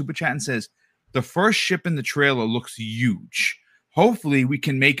 $5 Super Chat and says, the first ship in the trailer looks huge. Hopefully, we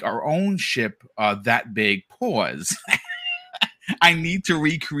can make our own ship that big. Pause. I need to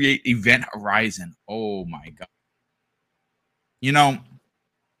recreate Event Horizon. Oh, my God. You know,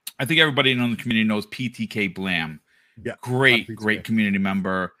 I think everybody in the community knows PTK Blam. Yeah, great community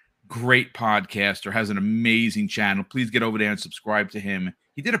member, great podcaster, has an amazing channel. Please get over there and subscribe to him.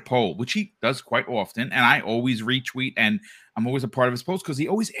 He did a poll, which he does quite often, and I always retweet, and I'm always a part of his posts because he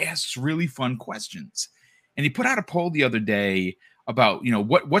always asks really fun questions. And he put out a poll the other day about, you know,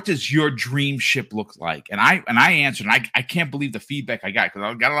 what does your dream ship look like? And I answered, and I can't believe the feedback I got, because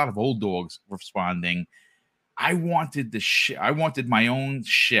I got a lot of old dogs responding. I wanted I wanted my own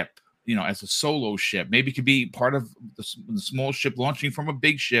ship, you know, as a solo ship. Maybe it could be part of the small ship launching from a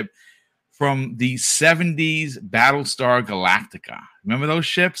big ship from the 70s Battlestar Galactica. Remember those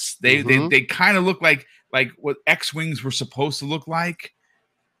ships? They kind of look like what X-Wings were supposed to look like.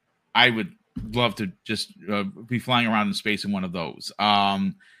 I would love to just be flying around in space in one of those.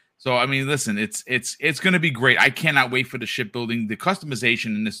 So I mean, listen, it's going to be great. I cannot wait for the shipbuilding, the customization,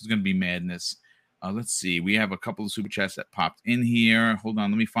 and this is going to be madness. Let's see. We have a couple of super chats that popped in here. Hold on,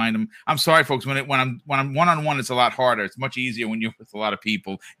 let me find them. I'm sorry, folks. When I'm one-on-one, it's a lot harder. It's much easier when you're with a lot of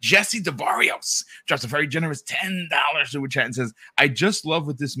people. Jesse DeBarrios drops a very generous $10 super chat and says, "I just love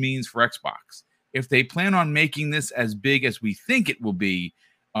what this means for Xbox. If they plan on making this as big as we think it will be,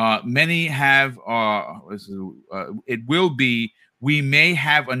 many have. It will be. We may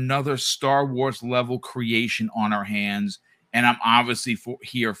have another Star Wars level creation on our hands, and I'm obviously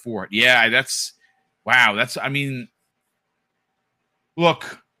here for it." Yeah, that's. Wow, that's, I mean,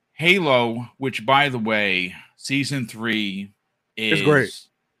 look, Halo, which, by the way, Season 3 is great.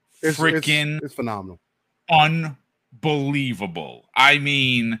 It's phenomenal. Unbelievable. I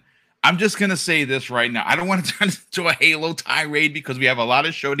mean, I'm just going to say this right now. I don't want to turn this into a Halo tirade because we have a lot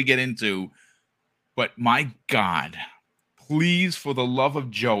of show to get into, but my God, please, for the love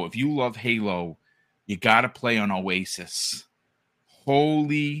of Joe, if you love Halo, you got to play on Oasis.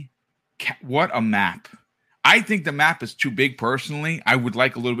 Holy what a map. I think the map is too big personally. I would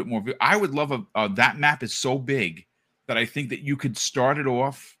like a little bit more. I would love that map is so big that I think that you could start it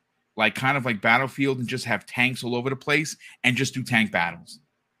off like kind of like Battlefield and just have tanks all over the place and just do tank battles.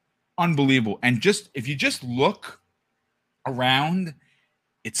 Unbelievable. And just if you just look around,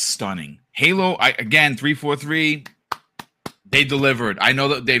 it's stunning. Halo, again, 343, they delivered. I know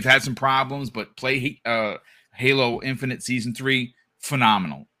that they've had some problems, but play Halo Infinite Season 3,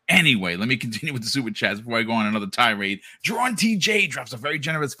 phenomenal. Anyway, let me continue with the super chats before I go on another tirade. Drawn TJ drops a very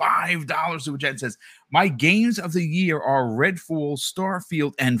generous $5 super chat and says, my games of the year are Redfall,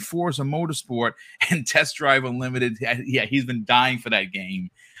 Starfield, and Forza Motorsport and Test Drive Unlimited. Yeah, he's been dying for that game.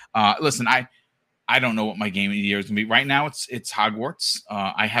 Listen, I don't know what my game of the year is going to be. Right now, it's Hogwarts.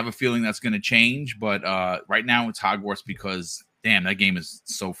 I have a feeling that's going to change, but right now it's Hogwarts because, damn, that game is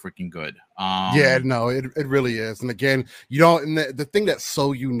so freaking good. It really is. And again, and the thing that's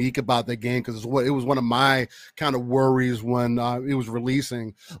so unique about that game, because it was one of my kind of worries when it was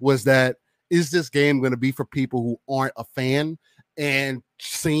releasing, was that is this game going to be for people who aren't a fan? And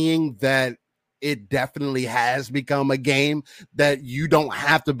seeing that it definitely has become a game that you don't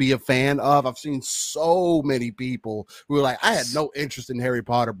have to be a fan of. I've seen so many people who are like, I had no interest in Harry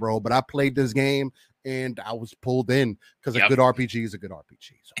Potter, bro, but I played this game and I was pulled in because a good RPG is a good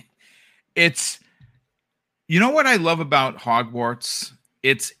RPG. So. It's, you know what I love about Hogwarts?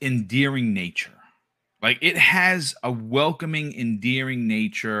 Its endearing nature. Like, it has a welcoming, endearing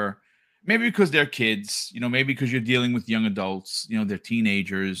nature. Maybe because they're kids, maybe because you're dealing with young adults, they're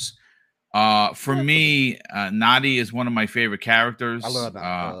teenagers. For me, Nadi is one of my favorite characters. I love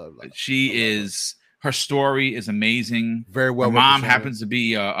that. Her story is amazing. Very well. Her mom happens to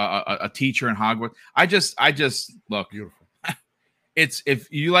be a teacher in Hogwarts. I just look. Beautiful. It's,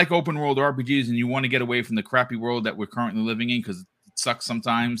 if you like open world RPGs and you want to get away from the crappy world that we're currently living in, because it sucks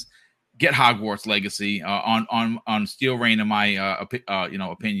sometimes, get Hogwarts Legacy on Steel Rain in my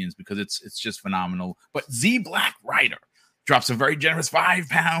opinions, because it's just phenomenal. But Z Black Rider drops a very generous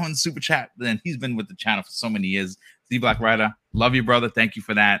 £5 super chat. Then he's been with the channel for so many years. Z Black Rider, love you, brother. Thank you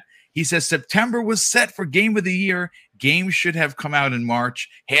for that. He says September was set for Game of the Year. Games should have come out in March.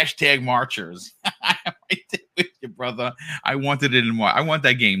 #Marchers. I'm right there with you, brother. I wanted it in March. I want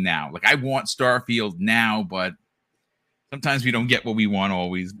that game now. Like, I want Starfield now, but sometimes we don't get what we want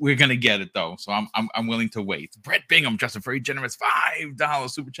always. We're gonna get it though, so I'm willing to wait. Brett Bingham just a very generous $5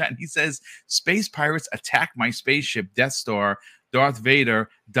 super chat, and he says, "Space pirates attack my spaceship, Death Star. Darth Vader,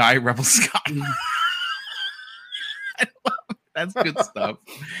 die, Rebel Scott." I love it. That's good stuff.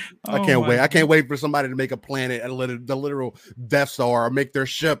 I can't wait. I can't wait for somebody to make a planet and the literal Death Star, or make their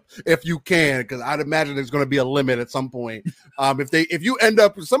ship if you can, because I'd imagine there's going to be a limit at some point.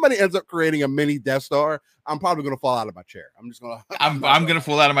 If somebody ends up creating a mini Death Star, I'm probably going to fall out of my chair. I'm going to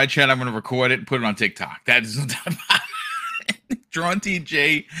fall out of my chair. And I'm going to record it and put it on TikTok. That is no doubt about it. Drawn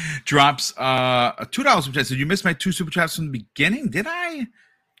TJ drops a $2 super chat. So you missed my 2 super chats from the beginning. Did I?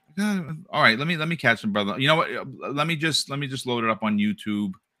 All right, let me catch them, brother. You know what? Let me just load it up on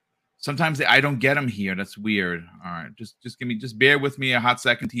YouTube. Sometimes I don't get them here. That's weird. All right, just bear with me a hot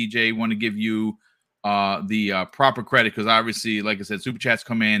second, TJ. Want to give you the proper credit, because obviously, like I said, super chats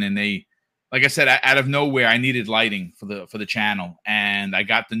come in and they, like I said, out of nowhere, I needed lighting for the channel, and I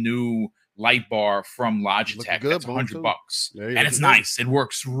got the new light bar from Logitech. That's $100, and it's nice. It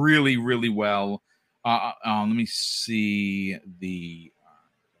works really, really well. Let me see the.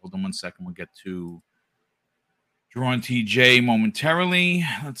 Hold on one second. We'll get to Drawn TJ momentarily.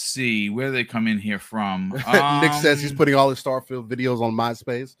 Let's see where they come in here from. Nick says he's putting all his Starfield videos on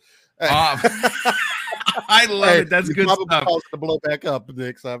MySpace. I love it. That's good stuff. To blow back up,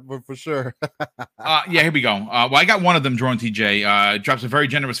 Nick, for sure. Yeah, here we go. Well, I got one of them. Drawn TJ drops a very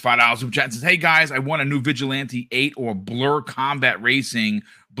generous $5 super chat and says, "Hey guys, I want a new Vigilante 8 or Blur Combat Racing.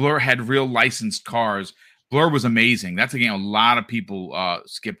 Blur had real licensed cars. Blur was amazing. That's a game a lot of people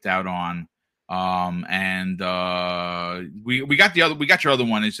skipped out on. We got your other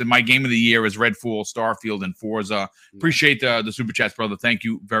one. It said my game of the year is Redfall, Starfield, and Forza. Appreciate the super chats, brother. Thank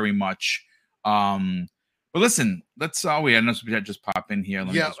you very much. But listen, let's we had another super chat just pop in here.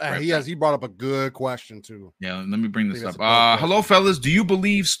 He brought up a good question too. Yeah, let me bring this up. Hello, fellas. Do you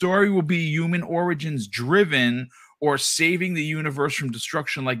believe story will be human origins driven or saving the universe from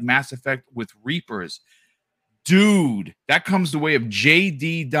destruction like Mass Effect with Reapers? Dude, that comes the way of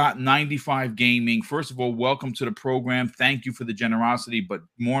JD.95 Gaming. First of all, welcome to the program. Thank you for the generosity, but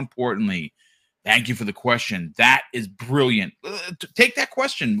more importantly, thank you for the question. That is brilliant. Take that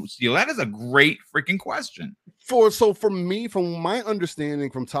question, Steele. That is a great freaking question. For me, from my understanding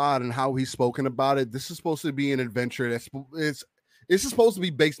from Todd and how he's spoken about it, this is supposed to be an adventure it's supposed to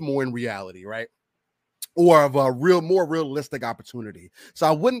be based more in reality, right? Or of a more realistic opportunity. So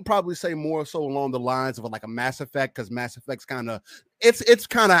I wouldn't probably say more so along the lines of like a Mass Effect, because Mass Effect's kind of it's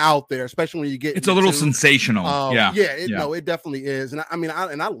kind of out there, especially when you get it's a little sensational. It definitely is. And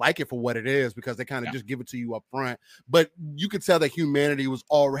I like it for what it is, because they kind of just give it to you up front. But you could tell that humanity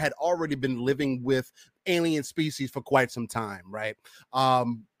had already been living with alien species for quite some time, right?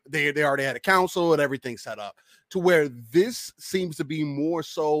 they already had a council and everything set up, to where this seems to be more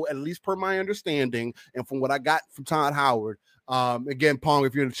so, at least per my understanding and from what I got from Todd Howard. Again, Pong,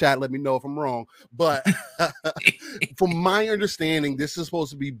 if you're in the chat, let me know if I'm wrong. But from my understanding, this is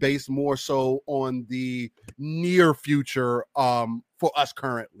supposed to be based more so on the near future for us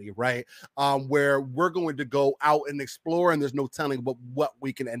currently, right? Where we're going to go out and explore, and there's no telling about what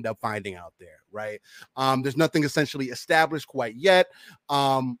we can end up finding out there, right? There's nothing essentially established quite yet.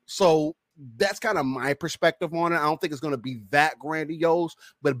 So that's kind of my perspective on it. I don't think it's going to be that grandiose,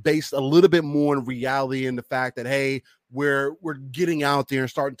 but based a little bit more in reality in the fact that, hey, we're getting out there and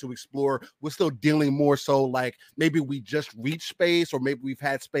starting to explore. We're still dealing more so like maybe we just reached space, or maybe we've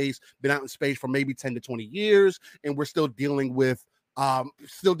had space, been out in space for maybe 10 to 20 years, and we're still dealing with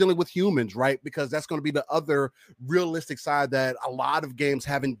humans, right? Because that's going to be the other realistic side that a lot of games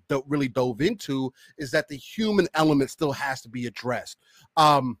haven't really dove into, is that the human element still has to be addressed.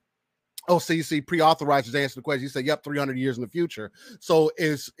 Oh, so you see, pre-authorized just answered the question. He said, yep, 300 years in the future. So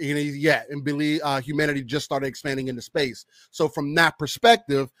and believe humanity just started expanding into space. So from that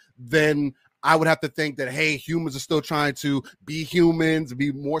perspective, then I would have to think that, hey, humans are still trying to be humans,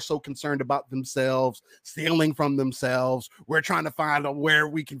 be more so concerned about themselves, stealing from themselves. We're trying to find where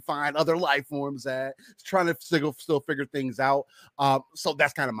we can find other life forms at, trying to still figure things out. So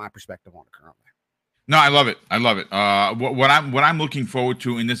that's kind of my perspective on it currently. No, I love it. I love it. What I'm looking forward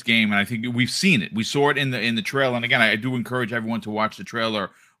to in this game, and I think we've seen it. We saw it in the trailer. And again, I do encourage everyone to watch the trailer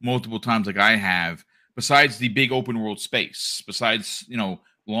multiple times, like I have. Besides the big open world space, besides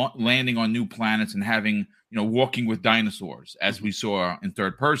landing on new planets and having walking with dinosaurs, as we saw in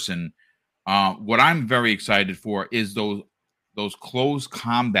third person, what I'm very excited for is those close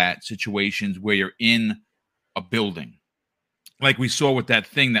combat situations where you're in a building. Like we saw with that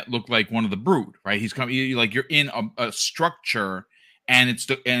thing that looked like one of the Brood, right? He's coming, like you're in a structure, and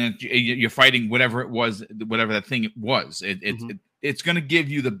you're fighting whatever it was, whatever that thing was. It's going to give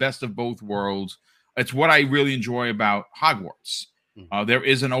you the best of both worlds. It's what I really enjoy about Hogwarts. There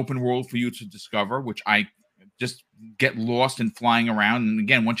is an open world for you to discover, which I just get lost in flying around. And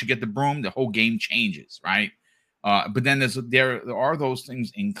again, once you get the broom, the whole game changes, right? But then there are those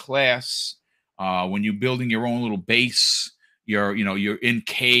things in class when you're building your own little base. You're in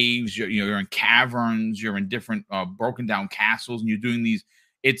caves, you're in caverns, you're in different broken down castles, and you're doing these.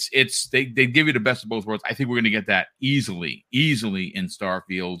 They give you the best of both worlds. I think we're going to get that easily in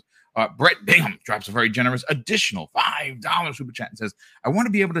Starfield. Brett Bingham drops a very generous additional $5 super chat and says, I want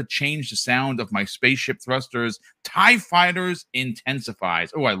to be able to change the sound of my spaceship thrusters. TIE fighters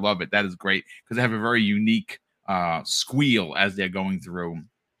intensifies. Oh, I love it. That is great because they have a very unique squeal as they're going through.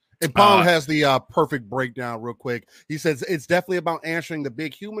 And Pong has the perfect breakdown real quick. He says it's definitely about answering the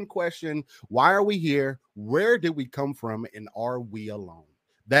big human question. Why are we here? Where did we come from? And are we alone?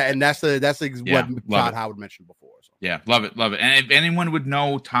 That's what Todd Howard mentioned before. So. Yeah, love it. And if anyone would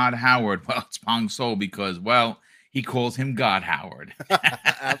know Todd Howard, well, it's Pong Soul because, well, he calls him God Howard.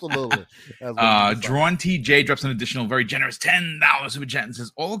 Absolutely. Drawn TJ drops an additional very generous $10 super chat and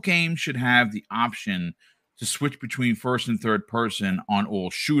says all games should have the option to switch between first and third person on all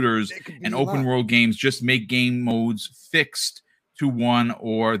shooters, and open world games just make game modes fixed to one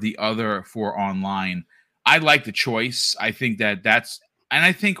or the other for online. I like the choice. I think and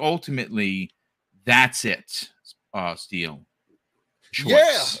I think ultimately that's it. Steele.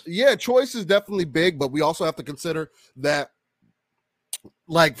 Choice. Yeah. Choice is definitely big, but we also have to consider that,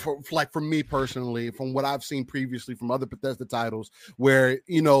 for me personally, from what I've seen previously from other Bethesda titles, where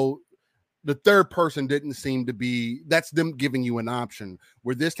the third person didn't seem to be, that's them giving you an option,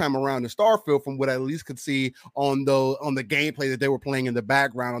 where this time around in Starfield, from what I at least could see on the gameplay that they were playing in the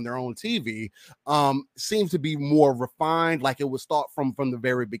background on their own TV, seems to be more refined. Like it was thought from the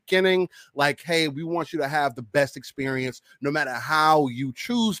very beginning, like, hey, we want you to have the best experience no matter how you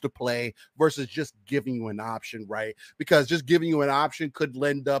choose to play, versus just giving you an option, right? Because just giving you an option could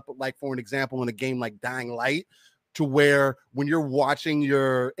end up, like, for an example, in a game like Dying Light, to where when you're watching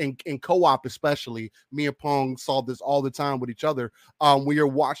in co-op, especially, me and Pong saw this all the time with each other, when you're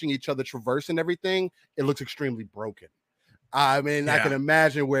watching each other traverse and everything, it looks extremely broken. I mean, yeah. I can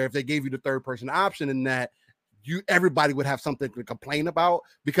imagine where if they gave you the third person option in that, everybody would have something to complain about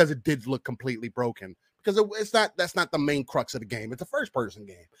because it did look completely broken. Because that's not the main crux of the game. It's a first person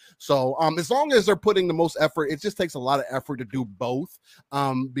game. So as long as they're putting the most effort, it just takes a lot of effort to do both.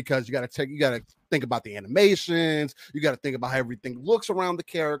 Because you got to think about the animations. You got to think about how everything looks around the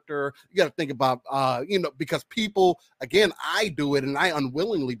character. You got to think about, because people, again, I do it and I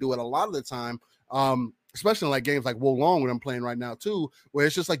unwillingly do it a lot of the time. especially like games like Wolong, what I'm playing right now too, where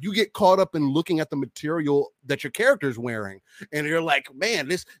it's just like you get caught up in looking at the material that your character is wearing, and you're like, man,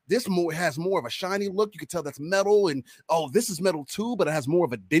 this more has more of a shiny look. You can tell that's metal, and oh, this is metal too, but it has more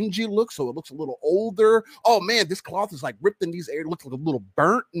of a dingy look, so it looks a little older. Oh man, this cloth is like ripped in these areas, looks like a little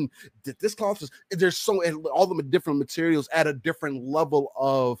burnt, and this cloth is and all the different materials add a different level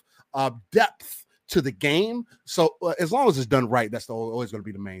of depth to the game. So as long as it's done right, that's always going to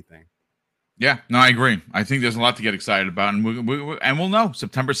be the main thing. Yeah, no, I agree. I think there's a lot to get excited about, and we'll know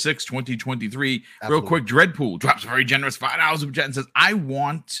September 6th, 2023. Absolutely. Real quick, Dreadpool drops a very generous $5 of jet and says, I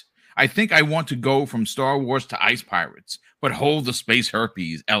think I want to go from Star Wars to Ice Pirates, but hold the space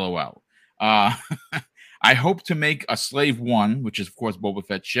herpes, LOL. I hope to make a Slave 1, which is, of course, Boba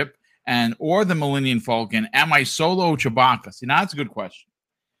Fett's ship, or the Millennium Falcon. Am I solo Chewbacca? See, now that's a good question.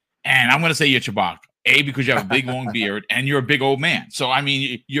 And I'm going to say you're Chewbacca. A, because you have a big long beard and you're a big old man. So I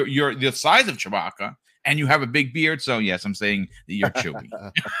mean, you're the size of Chewbacca and you have a big beard. So yes, I'm saying that you're Chewie.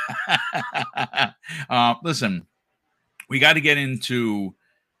 Listen, we got to get into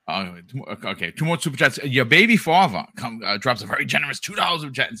okay. 2 more super chats. Your baby father drops a very generous $2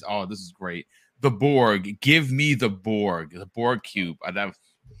 of chats. Oh, this is great. The Borg, give me the Borg cube.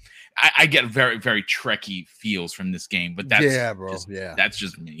 I get very, very Trekkie feels from this game, but that's that's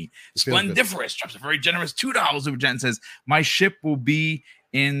just me. Splendiferous drops a very generous $2 over and says, "My ship will be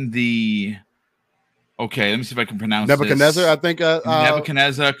in the." Okay, let me see if I can pronounce Nebuchadnezzar. This. I think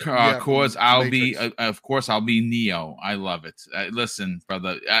Nebuchadnezzar. Cause I'll be, of course, I'll be Neo. I love it. Listen,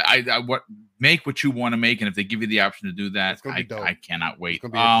 brother, I make what you want to make, and if they give you the option to do that, I cannot wait.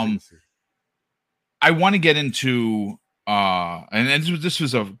 I want to get into. And this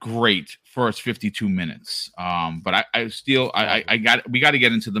was a great first 52 minutes. But we got to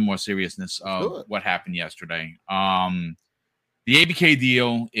get into the more seriousness of what happened yesterday. The ABK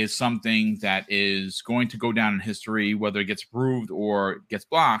deal is something that is going to go down in history, whether it gets approved or gets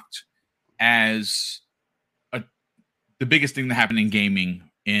blocked, as the biggest thing that happened in gaming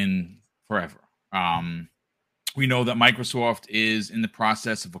in forever. We know that Microsoft is in the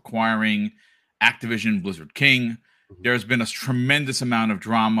process of acquiring Activision Blizzard King. There's been a tremendous amount of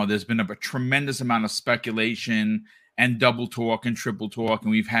drama. There's been a tremendous amount of speculation and double talk and triple talk.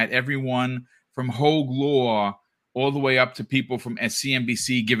 And we've had everyone from Hogue Law all the way up to people from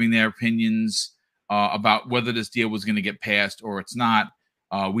CNBC giving their opinions about whether this deal was going to get passed or it's not.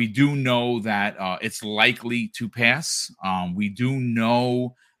 We do know that it's likely to pass. We do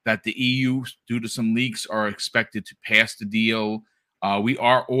know that the EU, due to some leaks, are expected to pass the deal. We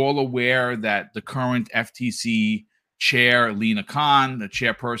are all aware that the current FTC chair, Lina Khan, the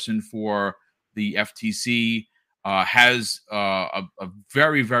chairperson for the FTC, has a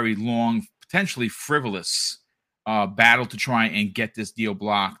very, very long, potentially frivolous battle to try and get this deal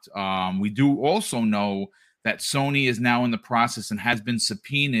blocked. We do also know that Sony is now in the process and has been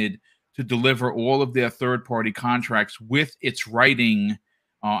subpoenaed to deliver all of their third-party contracts with its writing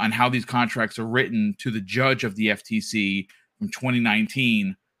on how these contracts are written to the judge of the FTC from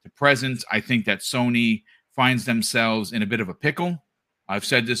 2019 to present. I think that Sony finds themselves in a bit of a pickle. I've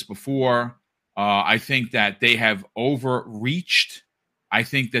said this before. I think that they have overreached. I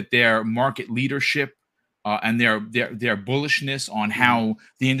think that their market leadership and their bullishness on how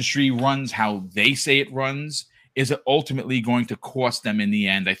the industry runs, how they say it runs, is ultimately going to cost them in the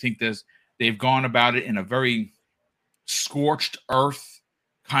end. I think they've gone about it in a very scorched earth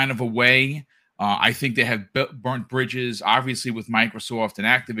kind of a way. I think they have burnt bridges, obviously, with Microsoft and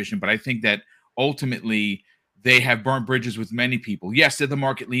Activision, but I think that ultimately they have burnt bridges with many people. Yes, they're the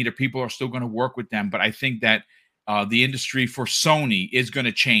market leader. People are still going to work with them, but I think that the industry for Sony is going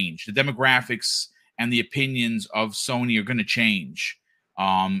to change. The demographics and the opinions of Sony are going to change.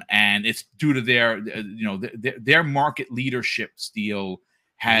 And it's due to their market leadership deal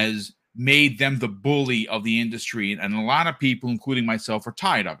has made them the bully of the industry. And a lot of people, including myself, are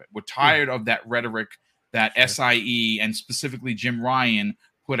tired of it. We're tired of that rhetoric that SIE and specifically Jim Ryan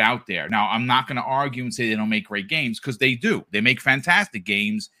put out there. Now, I'm not going to argue and say they don't make great games, because they do. They make fantastic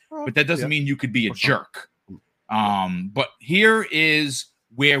games, but that doesn't mean you could be a jerk. But here is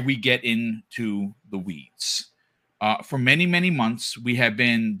where we get into the weeds. For many, many months, we have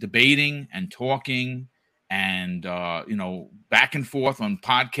been debating and talking and, back and forth on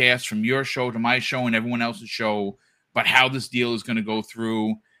podcasts from your show to my show and everyone else's show about how this deal is going to go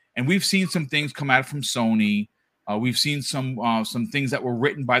through. And we've seen some things come out from Sony. We've seen some things that were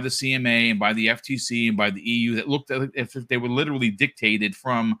written by the CMA and by the FTC and by the EU that looked as if they were literally dictated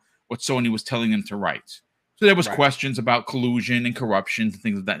from what Sony was telling them to write. So there was questions about collusion and corruption and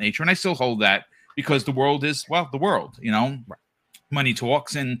things of that nature. And I still hold that, because the world is, the world, Money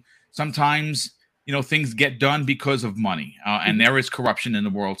talks. And sometimes things get done because of money, and there is corruption in the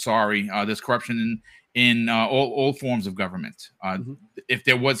world. Sorry, there's corruption in all forms of government. If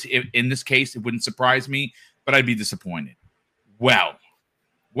there was, in this case, it wouldn't surprise me, but I'd be disappointed. Well,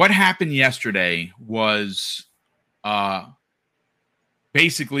 what happened yesterday was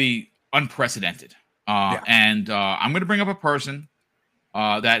basically unprecedented. And I'm going to bring up a person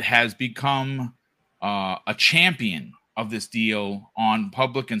that has become a champion of this deal on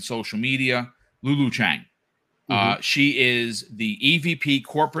public and social media, Lulu Chang. She is the EVP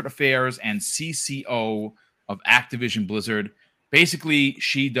Corporate Affairs and CCO of Activision Blizzard. Basically,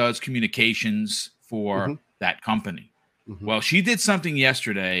 she does communications for that company. Well, she did something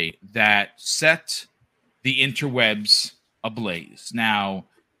yesterday that set the interwebs ablaze. Now,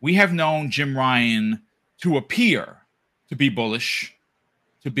 we have known Jim Ryan to appear to be bullish,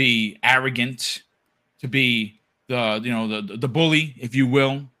 to be arrogant, to be the bully, if you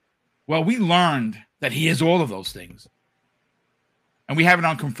will. Well, we learned that he is all of those things. And we have an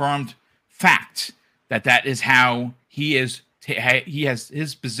unconfirmed fact that is how he is.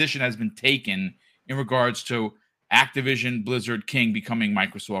 His position has been taken in regards to Activision Blizzard King becoming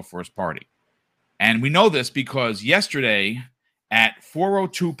Microsoft first party. And we know this because yesterday at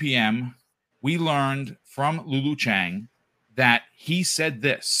 4:02 p.m., we learned from Lulu Chang that he said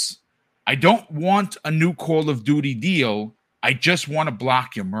this: I don't want a new Call of Duty deal. I just want to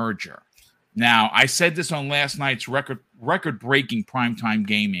block your merger. Now, I said this on last night's record-breaking primetime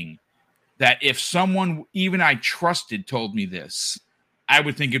gaming, that if someone even I trusted told me this, I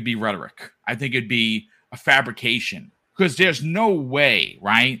would think it'd be rhetoric. I think it'd be a fabrication, because there's no way,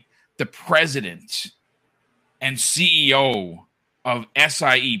 right, the president and CEO of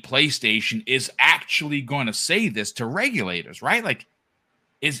SIE PlayStation is actually going to say this to regulators, right? Like,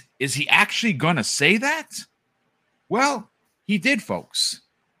 is he actually going to say that? Well, he did, folks.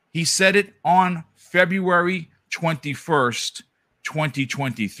 He said it on February 21st,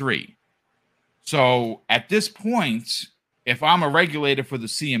 2023. So at this point, if I'm a regulator for the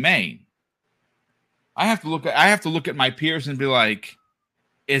CMA, I have to look at my peers and be like,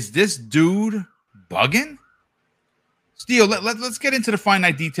 is this dude bugging? Steele, let's get into the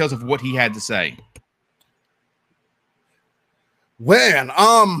finite details of what he had to say. Man,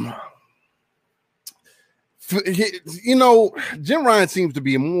 Jim Ryan seems to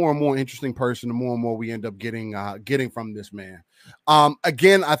be a more and more interesting person the more and more we end up getting from this man.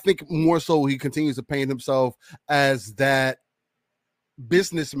 Again, I think more so he continues to paint himself as that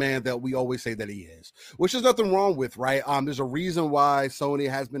businessman that we always say that he is, which is nothing wrong with, right? There's a reason why Sony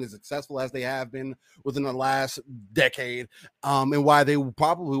has been as successful as they have been within the last decade, and why they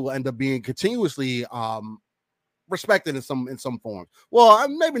probably will end up being continuously respected in some form. Well,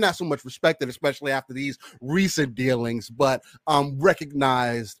 maybe not so much respected, especially after these recent dealings, but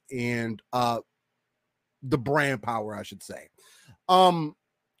recognized and the brand power, I should say.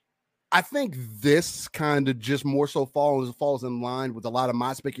 I think this kind of just more so falls in line with a lot of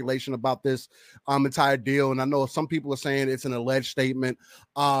my speculation about this entire deal. And I know some people are saying it's an alleged statement.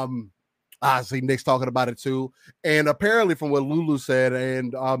 I see Nick's talking about it too. And apparently from what Lulu said,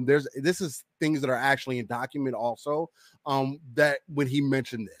 and this is things that are actually in document also, that when he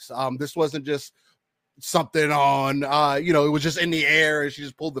mentioned this wasn't just something on it was just in the air and she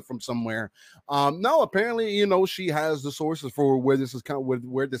just pulled it from somewhere. No, apparently, she has the sources for where this has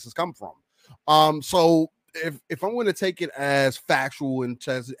come from. So if I'm going to take it as factual and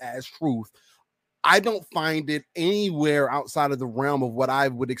as truth, I don't find it anywhere outside of the realm of what I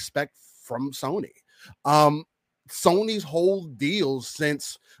would expect from Sony. Sony's whole deal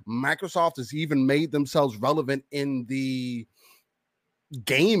since Microsoft has even made themselves relevant in the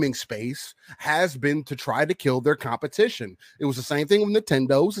gaming space has been to try to kill their competition. It was the same thing with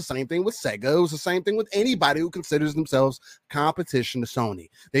Nintendo. It was the same thing with Sega. It was the same thing with anybody who considers themselves competition to Sony.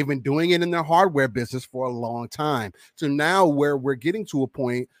 They've been doing it in their hardware business for a long time. So now where we're getting to a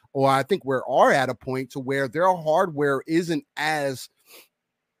point, or I think we are at a point to where their hardware isn't as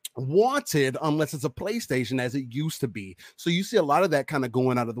wanted unless it's a PlayStation as it used to be. So you see a lot of that kind of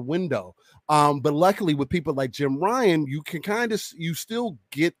going out of the window. But luckily with people like Jim Ryan, you can you still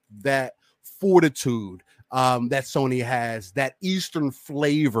get that fortitude that Sony has, that Eastern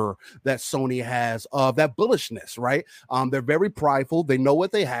flavor that Sony has, of that bullishness, right? They're very prideful. They know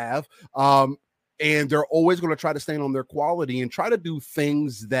what they have. And they're always going to try to stand on their quality and try to do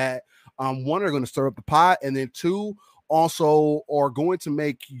things that one, are going to stir up the pot, and then two, also are going to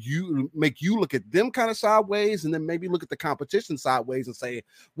make you look at them kind of sideways, and then maybe look at the competition sideways and say,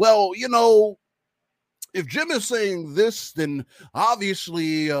 well, if Jim is saying this, then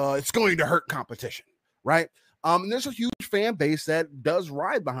obviously it's going to hurt competition, right? And there's a huge fan base that does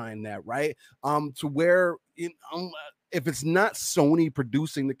ride behind that, right? To where if it's not Sony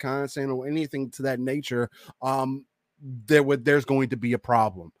producing the content or anything to that nature, there's going to be a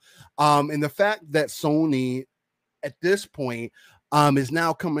problem. And the fact that Sony at this point is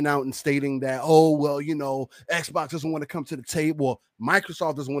now coming out and stating that, oh, well, Xbox doesn't want to come to the table.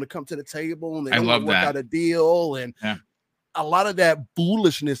 Microsoft doesn't want to come to the table, and they don't want to work out a deal. And a lot of that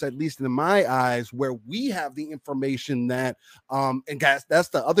foolishness, at least in my eyes, where we have the information that, and guys, that's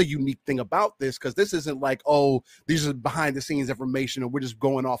the other unique thing about this, because this isn't like, oh, these are behind the scenes information and we're just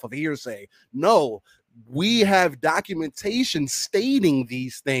going off of hearsay. No, we have documentation stating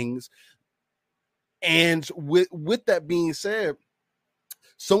these things. And with that being said,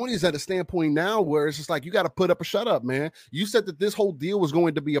 Sony's at a standpoint now where it's just like, you got to put up or shut up, man. You said that this whole deal was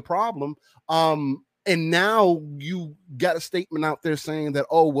going to be a problem. And now you got a statement out there saying that,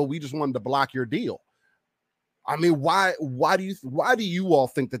 oh, well, we just wanted to block your deal. I mean, why do you all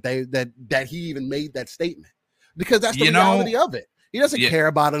think that he even made that statement? Because that's the reality of it. He doesn't care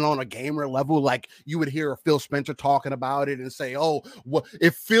about it on a gamer level. Like you would hear Phil Spencer talking about it and say, oh, well,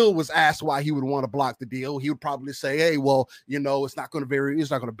 if Phil was asked why he would want to block the deal, he would probably say, hey, well, it's not going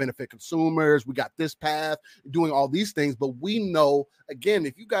to benefit consumers. We got this path, doing all these things. But we know, again,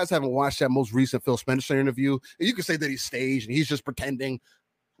 if you guys haven't watched that most recent Phil Spencer interview, you can say that he's staged and he's just pretending.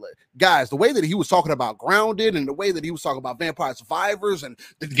 Guys, the way that he was talking about Grounded and the way that he was talking about Vampire Survivors and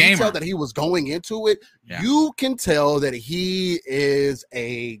the detail that he was going into it, you can tell that he is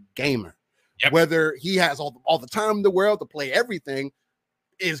a gamer. Whether he has all the time in the world to play everything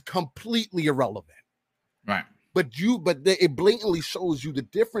is completely irrelevant. Right. But it blatantly shows you the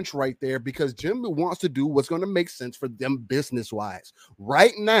difference right there, because Jim wants to do what's going to make sense for them business-wise.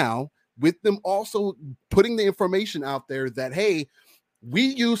 Right now, with them also putting the information out there that, hey, we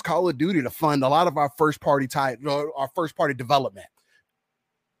use Call of Duty to fund a lot of our first party development.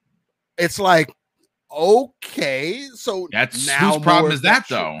 It's like, okay, so that's now whose problem is that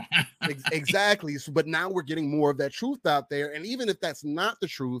though? Exactly. So, but now we're getting more of that truth out there. And even if that's not the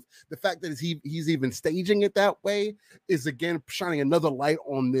truth, the fact that he's even staging it that way is again shining another light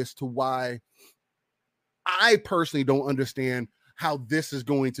on this, to why I personally don't understand how this is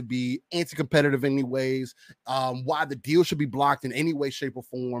going to be anti-competitive anyways, why the deal should be blocked in any way, shape, or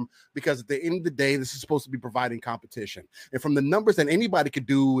form, because at the end of the day, this is supposed to be providing competition. And from the numbers that anybody could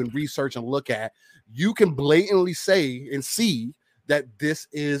do and research and look at, you can blatantly say and see that this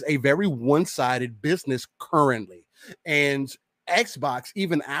is a very one-sided business currently. And Xbox,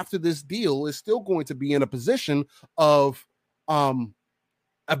 even after this deal, is still going to be in a position of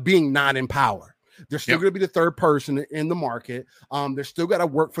being not in power. They're still going to be the third person in the market. They're still got to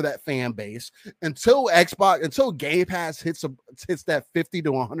work for that fan base until Game Pass hits that 50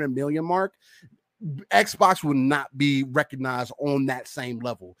 to 100 million mark. Xbox will not be recognized on that same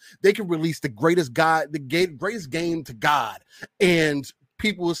level. They can release the greatest game to God, and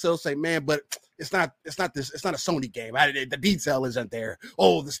people will still say, "Man, but it's not a Sony game. The detail isn't there.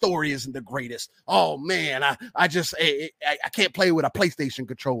 Oh, the story isn't the greatest. Oh man, I can't play with a PlayStation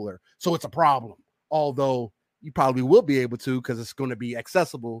controller, so it's a problem." Although you probably will be able to, because it's going to be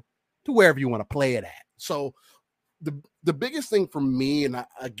accessible to wherever you want to play it at. So the biggest thing for me, and I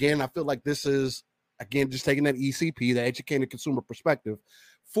feel like this is, again, just taking that ECP, the educated consumer perspective,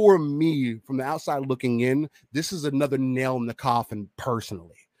 for me, from the outside looking in, this is another nail in the coffin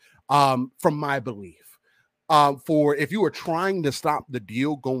personally, from my belief. For if you were trying to stop the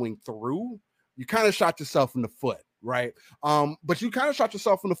deal going through, you kind of shot yourself in the foot. Right. But you kind of shot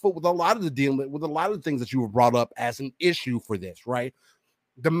yourself in the foot with a lot of the things that you have brought up as an issue for this. Right.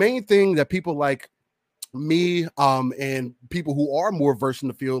 The main thing that people like me, and people who are more versed in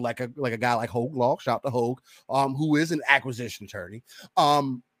the field, like a guy like Hogue Law, shout out to Hogue, who is an acquisition attorney.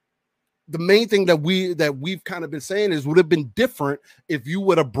 The main thing that we've kind of been saying is, would have been different if you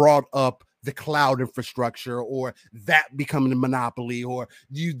would have brought up the cloud infrastructure, or that becoming a monopoly, or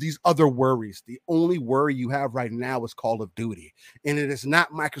these other worries. The only worry you have right now is Call of Duty, and it is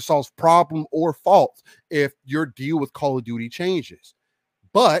not Microsoft's problem or fault if your deal with Call of Duty changes.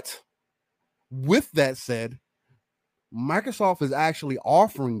 But with that said, Microsoft is actually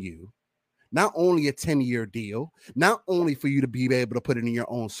offering you not only a 10-year deal, not only for you to be able to put it in your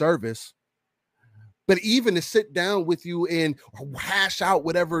own service, but even to sit down with you and hash out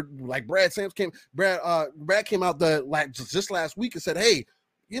whatever. Like Brad came out just last week and said, hey,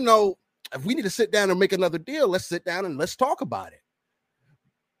 if we need to sit down and make another deal, let's sit down and let's talk about it.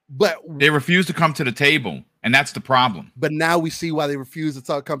 But they refuse to come to the table, and that's the problem. But now we see why they refuse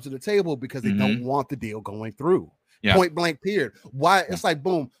to come to the table, because they don't want the deal going through. Yeah. Point blank period. Why? It's like,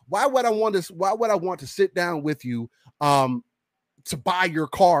 boom. Why would I want to? Why would I want to sit down with you to buy your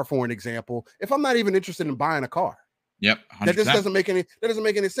car, for an example, if I'm not even interested in buying a car? Yep. 100%. That just doesn't make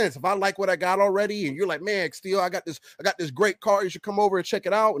any sense. If I like what I got already and you're like, man, Steele, I got this great car, you should come over and check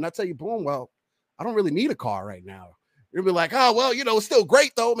it out. And I tell you, boom, well, I don't really need a car right now. You'll be like, oh, well, it's still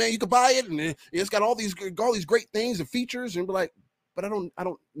great though, man. You can buy it and it's got all these great things and features. And be like, but I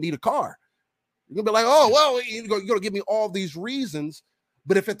don't need a car. You're gonna be like, oh, well, you're gonna give me all these reasons.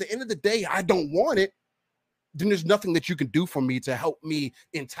 But if at the end of the day I don't want it, then there's nothing that you can do for me to help me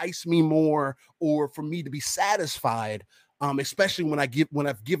entice me more or for me to be satisfied. Especially when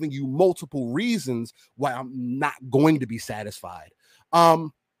I've given you multiple reasons why I'm not going to be satisfied.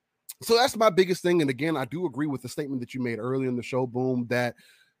 So that's my biggest thing. And again, I do agree with the statement that you made earlier in the show, Boom, that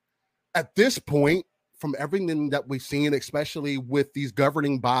at this point, from everything that we've seen, especially with these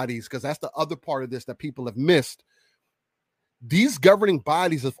governing bodies, because that's the other part of this that people have missed. These governing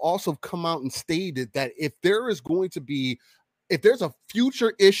bodies have also come out and stated that if there's a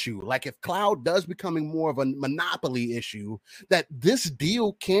future issue, like if cloud does becoming more of a monopoly issue, that this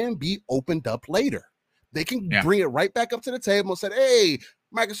deal can be opened up later. They can bring it right back up to the table and say, hey,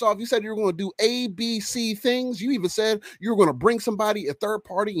 Microsoft, you said you were going to do A, B, C things. You even said you were going to bring a third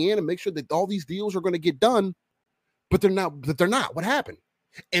party in and make sure that all these deals are going to get done, but they're not. What happened?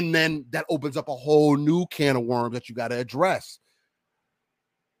 And then that opens up a whole new can of worms that you got to address.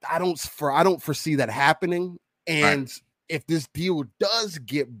 I don't foresee that happening. And if this deal does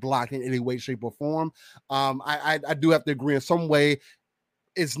get blocked in any way, shape, or form, I do have to agree in some way.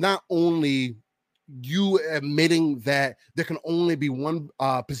 It's not only you admitting that there can only be one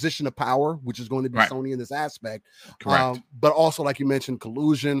position of power, which is going to be Sony in this aspect. Correct. But also, like you mentioned,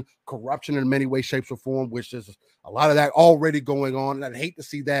 collusion, corruption in many ways, shapes, or form, which is a lot of that already going on. And I'd hate to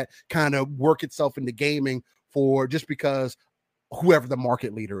see that kind of work itself into gaming just because whoever the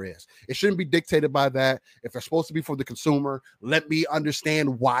market leader is. It shouldn't be dictated by that. If they're supposed to be for the consumer, let me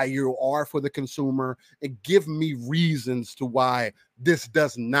understand why you are for the consumer and give me reasons to why this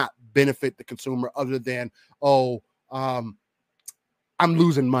does not benefit the consumer other than, I'm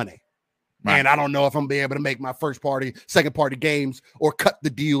losing money. Right. And I don't know if I'm be able to make my first party, second party games or cut the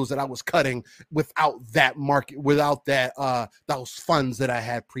deals that I was cutting without that market, without that those funds that I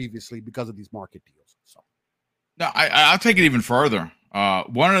had previously because of these market deals. So no, I'll take it even further.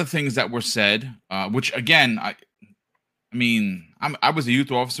 One of the things that were said, which again, I was a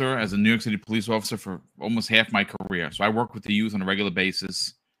youth officer as a New York City police officer for almost half my career. So I work with the youth on a regular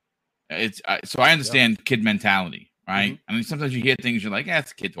basis. So I understand kid mentality, right? Mm-hmm. I mean, sometimes you hear things, you're like,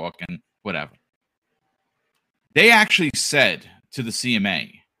 it's a kid talking, whatever. They actually said to the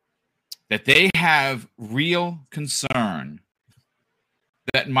CMA that they have real concern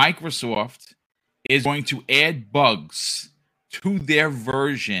that Microsoft is going to add bugs to their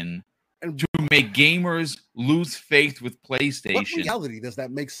version and to make gamers lose faith with PlayStation. What reality does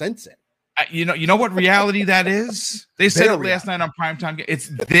that make sense in? You know what reality that is? They said it last night on Primetime. It's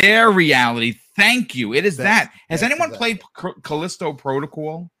their reality. Thank you. It is that. Has anyone played Callisto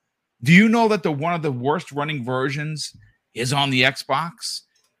Protocol? Do you know that one of the worst running versions is on the Xbox?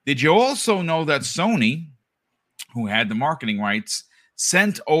 Did you also know that Sony, who had the marketing rights,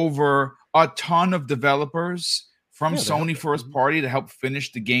 sent over a ton of developers from Sony first party to help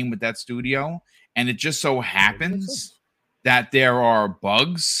finish the game with that studio? And it just so happens that there are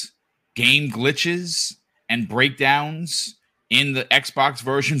bugs, game glitches, and breakdowns in the Xbox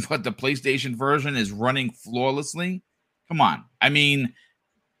version, but the PlayStation version is running flawlessly. Come on. I mean,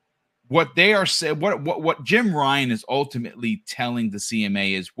 what they are saying, what Jim Ryan is ultimately telling the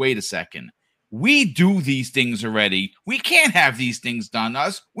CMA is, wait a second, we do these things already. We can't have these things done to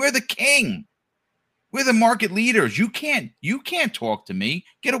us. We're the king. We're the market leaders. You can't talk to me.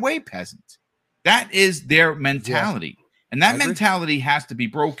 Get away, peasant. That is their mentality. Yeah. And that mentality has to be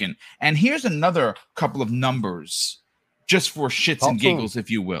broken. And here's another couple of numbers just for shits and giggles, if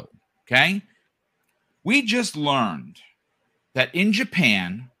you will. Okay? We just learned that in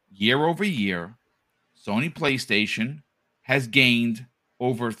Japan, year over year, Sony PlayStation has gained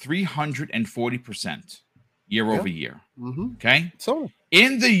over 340% year over year. Mm-hmm. Okay? So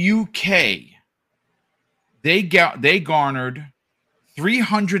in the UK, they garnered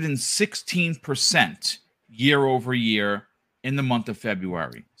 316% year over year in the month of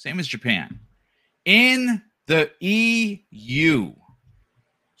February. Same as Japan. In the EU,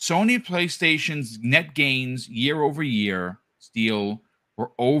 Sony PlayStation's net gains year over year still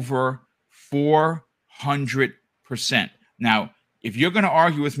were over 400%. Now, if you're going to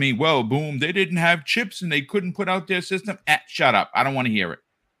argue with me, well, boom, they didn't have chips and they couldn't put out their system, shut up. I don't want to hear it.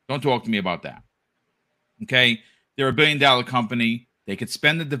 Don't talk to me about that. Okay? they're a $1 billion company. They could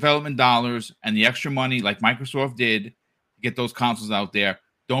spend the development dollars and the extra money like Microsoft did to get those consoles out there.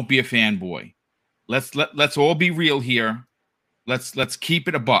 Don't be a fanboy. Let's all be real here. Let's keep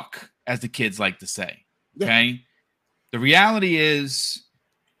it a buck, as the kids like to say. Okay? The reality is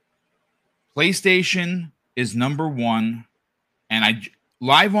PlayStation is number one, and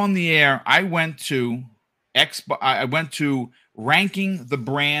live on the air, I went to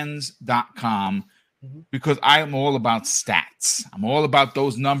rankingthebrands.com because I am all about stats. I'm all about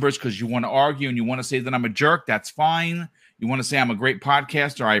those numbers because you want to argue and you want to say that I'm a jerk. That's fine. You want to say I'm a great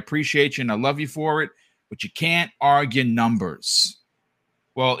podcaster. I appreciate you and I love you for it, but you can't argue numbers.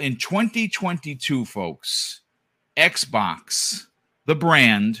 Well, in 2022, folks, Xbox, the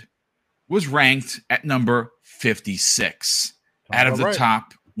brand, was ranked at number 56 out of the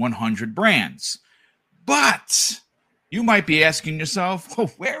top 100 brands. But you might be asking yourself, oh,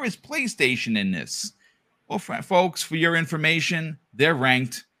 where is PlayStation in this? Well, folks, for your information, they're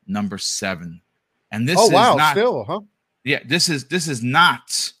ranked number 7. And this is not still, huh? Yeah, this is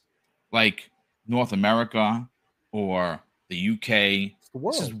not like North America or the UK. It's the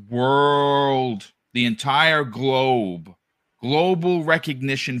world. This is world, the entire globe. Global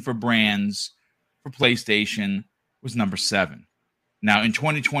recognition for brands for PlayStation was number 7. Now, in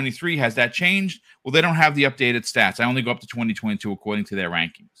 2023, has that changed? Well, they don't have the updated stats. I only go up to 2022 according to their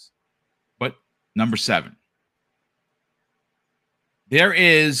rankings. But number 7. There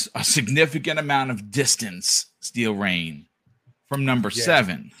is a significant amount of distance, Steel Rain, from number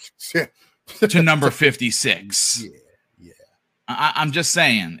 7 to number 56. I'm just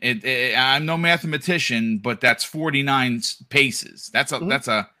saying. I'm no mathematician, but that's 49 paces. That's a lot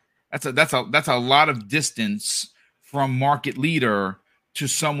of distance from market leader to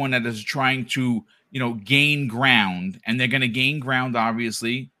someone that is trying to, gain ground, and they're going to gain ground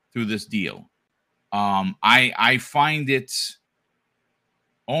obviously through this deal. I find it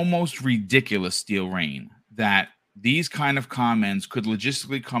almost ridiculous, Steel Rain, that these kind of comments could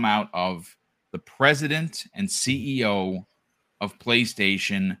logistically come out of the president and CEO of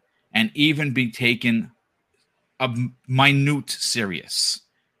PlayStation and even be taken a minute serious.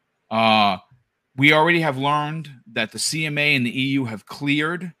 We already have learned that the CMA and the EU have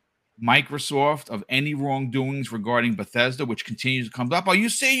cleared Microsoft of any wrongdoings regarding Bethesda, which continues to come up. Oh, you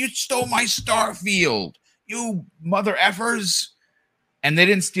say you stole my Starfield, you mother effers. And they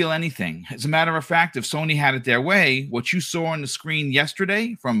didn't steal anything. As a matter of fact, if Sony had it their way, what you saw on the screen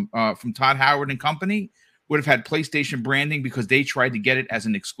yesterday from Todd Howard and company would have had PlayStation branding because they tried to get it as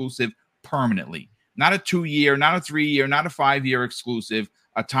an exclusive permanently. Not a 2-year, not a 3-year, not a 5-year exclusive,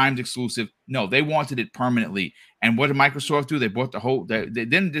 a timed exclusive. No, they wanted it permanently. And what did Microsoft do? They bought the whole. They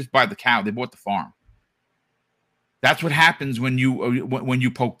didn't just buy the cow; they bought the farm. That's what happens when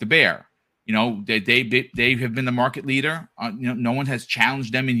you poke the bear. They have been the market leader. No one has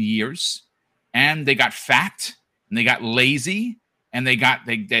challenged them in years, and they got fat and they got lazy and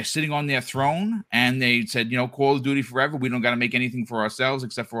they're sitting on their throne and they said, Call of Duty forever. We don't got to make anything for ourselves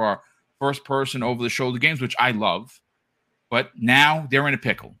except for our first person over the shoulder games, which I love. But now they're in a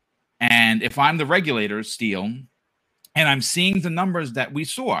pickle. And if I'm the regulators, Steel, and I'm seeing the numbers that we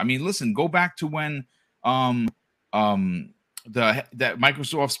saw, I mean, listen, go back to when that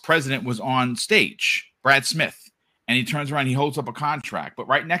Microsoft's president was on stage, Brad Smith, and he turns around, he holds up a contract, but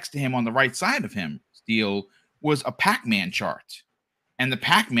right next to him on the right side of him, Steel, was a Pac-Man chart, and the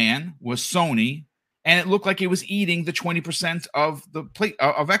Pac-Man was Sony, and it looked like it was eating the 20% of the plate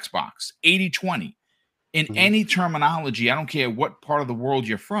of Xbox, 80-20. In any terminology, I don't care what part of the world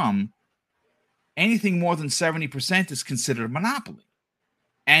you're from, anything more than 70% is considered a monopoly.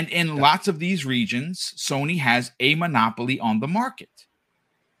 And in lots of these regions, Sony has a monopoly on the market.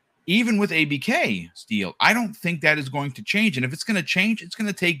 Even with ABK, Steel, I don't think that is going to change. And if it's going to change, it's going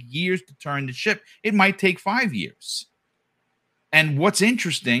to take years to turn the ship. It might take 5 years. And what's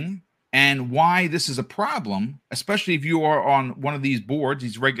interesting and why this is a problem, especially if you are on one of these boards,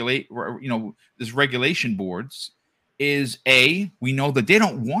 these regulation boards, is we know that they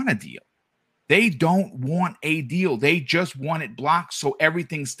don't want a deal. They don't want a deal. They just want it blocked so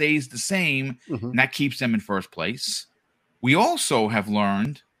everything stays the same, and that keeps them in first place. We also have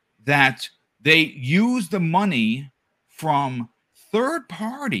learned that they use the money from third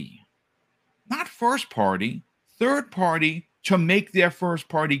party, not first party, third party, to make their first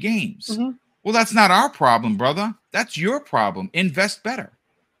party games. Well, that's not our problem, brother. That's your problem. Invest better.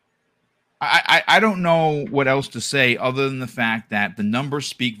 I don't know what else to say other than the fact that the numbers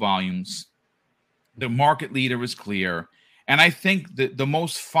speak volumes. The market leader is clear. And I think that the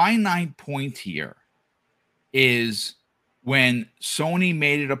most finite point here is when Sony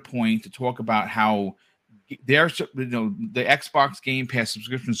made it a point to talk about how the Xbox Game Pass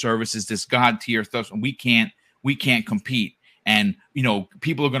subscription service is this god tier stuff, and we can't compete. And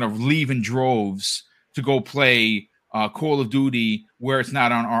people are going to leave in droves to go play Call of Duty where it's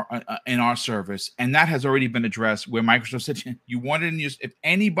not on in our service, and that has already been addressed. Where Microsoft said, "You want it if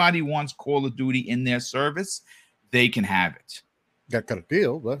anybody wants Call of Duty in their service, they can have it." Got to cut a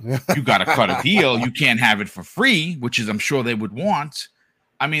deal, but you got to cut a deal. You can't have it for free, which is I'm sure they would want.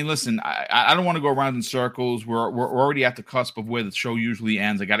 I mean, listen, I don't want to go around in circles. We're already at the cusp of where the show usually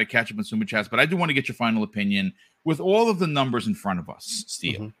ends. I got to catch up in Super Chats, but I do want to get your final opinion with all of the numbers in front of us,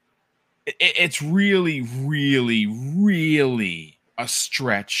 Steve. Mm-hmm. It's really, really, really a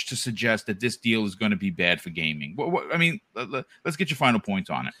stretch to suggest that this deal is going to be bad for gaming. I mean, let's get your final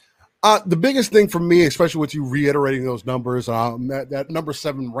points on it. The biggest thing for me, especially with you reiterating those numbers, that number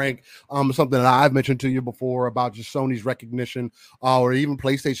 7 rank, something that I've mentioned to you before about just Sony's recognition, or even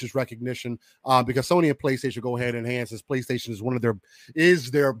PlayStation's recognition, because Sony and PlayStation go hand in hand, since PlayStation is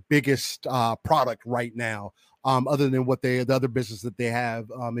their biggest product right now. Other than the other business that they have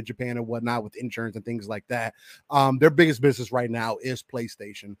in Japan and whatnot with insurance and things like that. Their biggest business right now is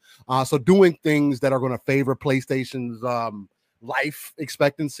PlayStation. So doing things that are going to favor PlayStation's life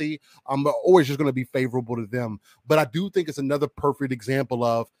expectancy, always just going to be favorable to them. But I do think it's another perfect example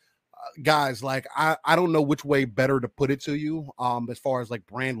of guys, like I don't know which way better to put it to you as far as like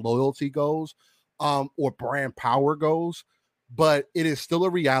brand loyalty goes or brand power goes. But it is still a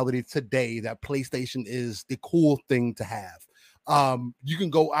reality today that PlayStation is the cool thing to have. You can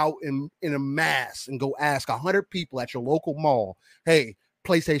go out in a mass and go ask 100 people at your local mall, hey,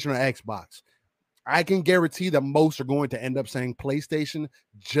 PlayStation or Xbox. I can guarantee that most are going to end up saying PlayStation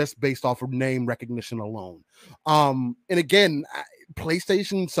just based off of name recognition alone. And again,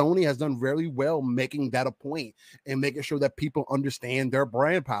 PlayStation, Sony has done very well making that a point and making sure that people understand their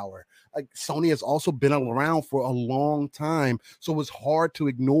brand power. Like Sony has also been around for a long time, so it's hard to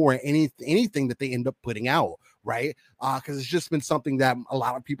ignore anything that they end up putting out, right? Because it's just been something that a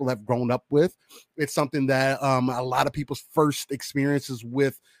lot of people have grown up with. It's something that a lot of people's first experiences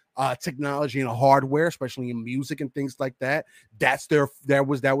with technology and hardware, especially in music and things like that. That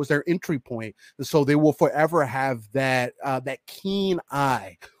was their entry point. And so they will forever have that keen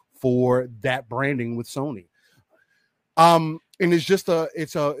eye for that branding with Sony. And it's just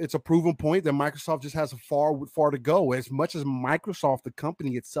it's a proven point that Microsoft just has far to go. As much as Microsoft, the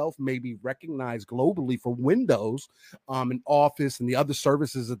company itself, may be recognized globally for Windows and Office and the other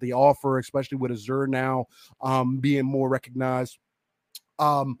services that they offer, especially with Azure now being more recognized.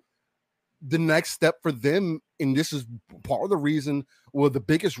 The next step for them, and this is part of the reason, or the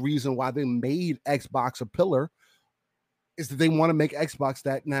biggest reason why they made Xbox a pillar, is that they want to make Xbox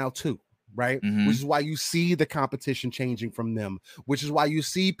that now too, right? Mm-hmm. Which is why you see the competition changing from them, which is why you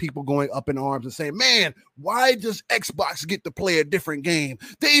see people going up in arms and saying, man, why does Xbox get to play a different game?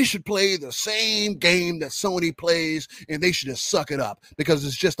 They should play the same game that Sony plays, and they should just suck it up because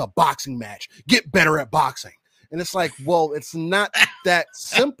it's just a boxing match. Get better at boxing. And it's like, well, it's not that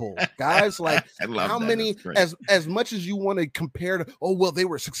simple, guys. Like, how many, as much as you want to compare to, oh, well, they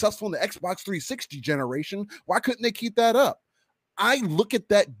were successful in the Xbox 360 generation. Why couldn't they keep that up? I look at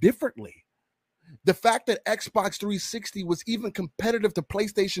that differently. The fact that Xbox 360 was even competitive to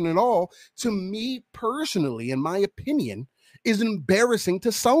PlayStation at all, to me personally, in my opinion, is embarrassing to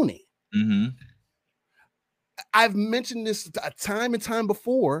Sony. Mm-hmm. I've mentioned this time and time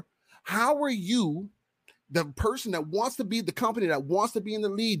before. How are you, the person that wants to be the company that wants to be in the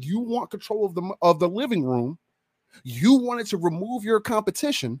lead, you want control of the living room, you wanted to remove your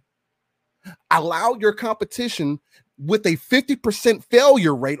competition, allow your competition with a 50%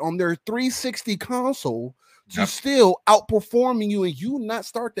 failure rate on their 360 console to still outperforming you, and you not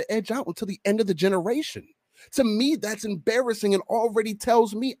start to edge out until the end of the generation. To me, that's embarrassing and already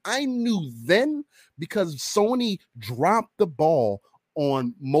tells me I knew then, because Sony dropped the ball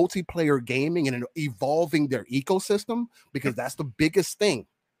on multiplayer gaming and evolving their ecosystem, because that's the biggest thing.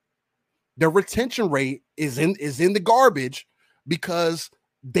 Their retention rate is in the garbage because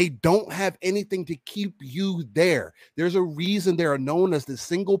they don't have anything to keep you there. There's a reason they are known as the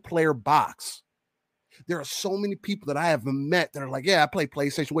single player box. There are so many people that I have met that are like, yeah, I play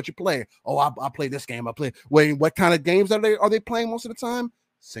PlayStation. What you play? Oh, I play this game. I play. Wait, what kind of games are they playing most of the time?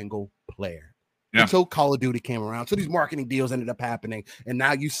 Single player. Yeah. Until Call of Duty came around. So these marketing deals ended up happening. And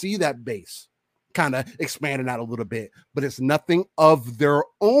now you see that base kind of expanding out a little bit, but it's nothing of their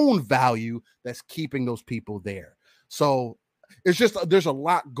own value that's keeping those people there. So it's just, there's a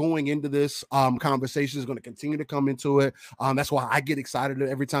lot going into this. Conversation is going to continue to come into it. That's why I get excited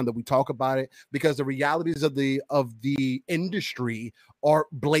every time that we talk about it, because the realities of the industry are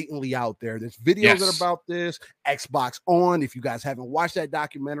blatantly out there. There's videos that are about this. Xbox On, if you guys haven't watched that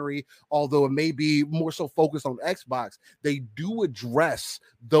documentary, although it may be more so focused on Xbox, they do address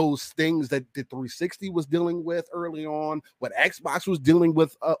those things that the 360 was dealing with early on, what Xbox was dealing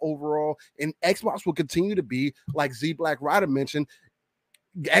with overall, and Xbox will continue to be, like Z Black Rider mentioned,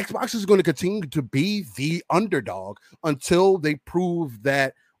 Xbox is going to continue to be the underdog until they prove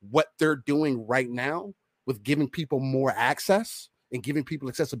that what they're doing right now with giving people more access and giving people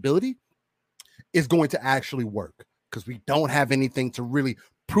accessibility is going to actually work, because we don't have anything to really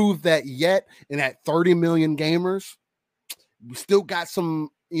prove that yet. And at 30 million gamers, we still got some,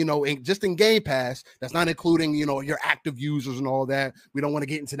 just in Game Pass, that's not including, your active users and all that. We don't want to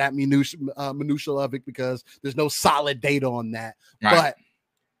get into that minutia of it because there's no solid data on that. Right. But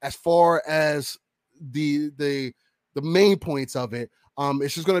as far as the main points of it,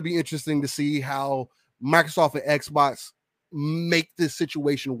 it's just going to be interesting to see how Microsoft and Xbox make this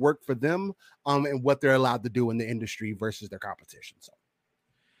situation work for them, and what they're allowed to do in the industry versus their competition. So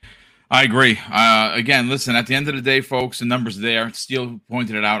I agree. Again, listen, at the end of the day, folks, the numbers there. Steele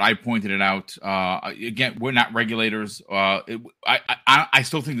pointed it out. I pointed it out. Again, we're not regulators. I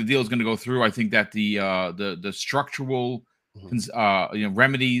still think the deal is going to go through. I think that the structural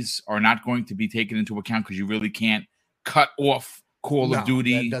remedies are not going to be taken into account, because you really can't cut off Call of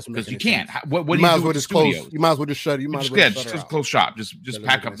Duty, because you can't. What do you do with the studios? You might as well just shut it. You might as well just close shop. Just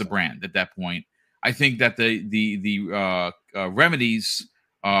pack up the brand at that point. I think that the remedies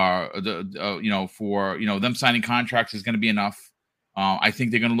are for them signing contracts is going to be enough. I think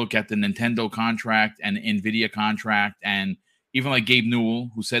they're going to look at the Nintendo contract and Nvidia contract, and even like Gabe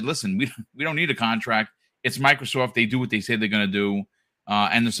Newell, who said, "Listen, we don't need a contract. It's Microsoft. They do what they say they're going to do,"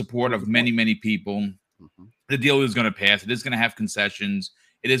 and the support of many people. Mm-hmm. The deal is going to pass. It is going to have concessions.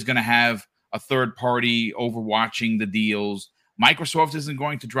 It is going to have a third party overwatching the deals. Microsoft isn't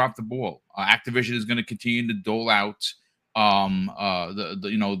going to drop the ball. Activision is going to continue to dole out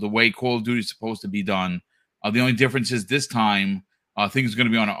the way Call of Duty is supposed to be done. The only difference is this time things are going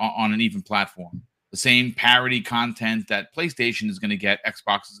to be on an even platform. The same parody content that PlayStation is going to get,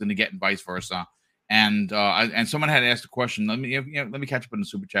 Xbox is going to get, and vice versa. And someone had asked a question. Let me catch up on the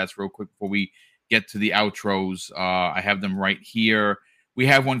super chats real quick before we get to the outros. I have them right here. We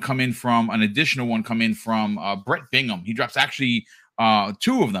have an additional one come in from Brett Bingham. He drops actually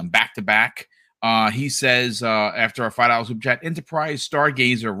two of them back to back. He says, after our $5 super chat, Enterprise,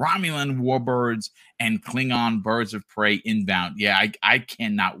 Stargazer, Romulan Warbirds, and Klingon Birds of Prey inbound. Yeah, I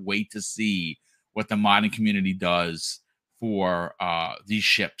cannot wait to see what the modding community does for these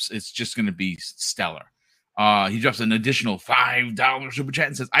ships. It's just going to be stellar. He drops an additional $5 super chat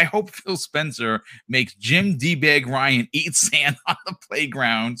and says, I hope Phil Spencer makes Jim D-Bag Ryan eat sand on the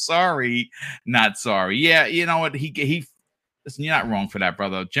playground. Sorry, not sorry. Yeah, you know what? He listen, you're not wrong for that,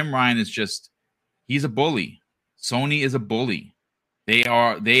 brother. Jim Ryan is he's a bully. Sony is a bully.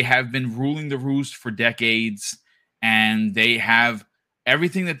 They have been ruling the roost for decades, and they have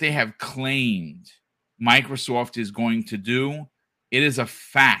everything that they have claimed Microsoft is going to do. It is a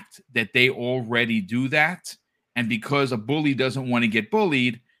fact that they already do that. And because a bully doesn't want to get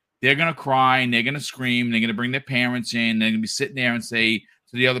bullied, they're going to cry and they're going to scream. They're going to bring their parents in. They're going to be sitting there and say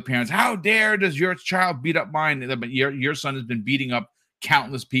to the other parents, how dare does your child beat up mine? But your son has been beating up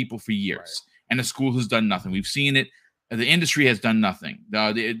countless people for years. Right. And the school has done nothing. We've seen it. The industry has done nothing.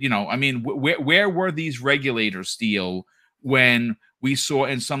 Where were these regulators, Steele, when we saw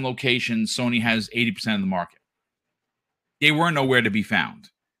in some locations Sony has 80% of the market? They were nowhere to be found.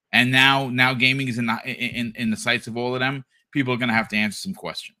 And now gaming is in the sights of all of them. People are going to have to answer some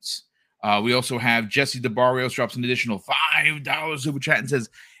questions. We also have Jesse DeBarrios drops an additional $5 super chat and says,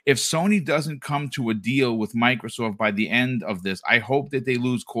 if Sony doesn't come to a deal with Microsoft by the end of this, I hope that they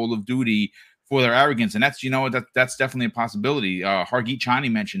lose Call of Duty for their arrogance. And that's, that's definitely a possibility. Hargeet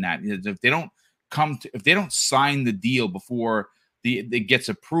Chani mentioned that. If they don't sign the deal before it gets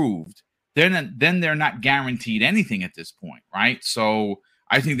approved, then they're not guaranteed anything at this point, right? So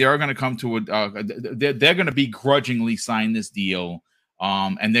I think they are going to come to they're going to begrudgingly sign this deal,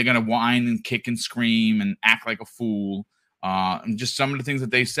 and they're going to whine and kick and scream and act like a fool. And just some of the things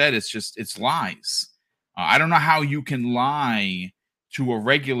that they said, it's lies. I don't know how you can lie to a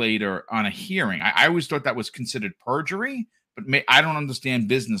regulator on a hearing. I always thought that was considered perjury, but I don't understand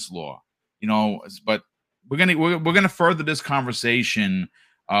business law, But we're gonna further this conversation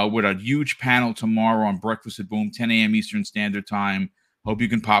with a huge panel tomorrow on Breakfast at Boom, 10 a.m. Eastern Standard Time. Hope you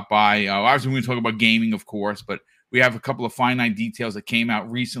can pop by. Obviously, we're going to talk about gaming, of course, but we have a couple of finite details that came out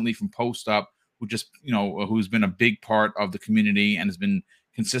recently from Post Up, who's been a big part of the community and has been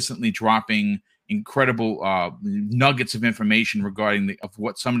consistently dropping incredible nuggets of information regarding of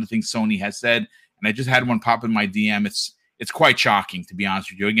what some of the things Sony has said. And I just had one pop in my DM. It's quite shocking, to be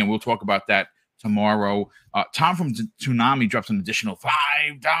honest with you. Again, we'll talk about that tomorrow. Tom from Toonami drops an additional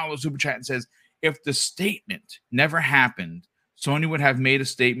 $5 super chat and says, if the statement never happened, Sony would have made a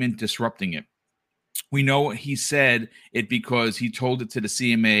statement disrupting it. We know he said it because he told it to the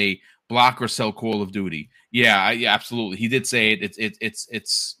CMA, block or sell Call of Duty. Yeah, absolutely. He did say it.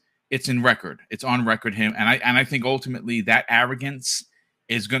 It's in record. It's on record. Him and I think ultimately that arrogance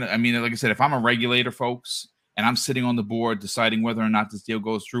is gonna. I mean, like I said, if I'm a regulator, folks, and I'm sitting on the board deciding whether or not this deal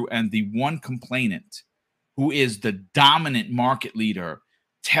goes through, and the one complainant who is the dominant market leader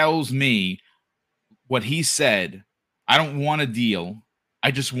tells me what he said, I don't want a deal.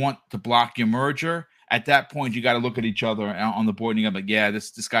 I just want to block your merger. At that point, you got to look at each other on the board and you got to be like, yeah,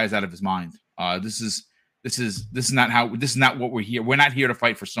 this guy's out of his mind. This is not what we're here. We're not here to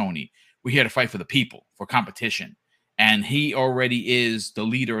fight for Sony. We're here to fight for the people, for competition. And he already is the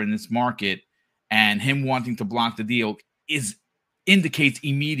leader in this market. And him wanting to block the deal indicates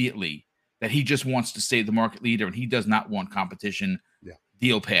immediately that he just wants to stay the market leader and he does not want competition. Yeah.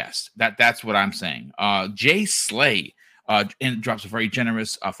 Deal passed. That's what I'm saying. Jay Slay and drops a very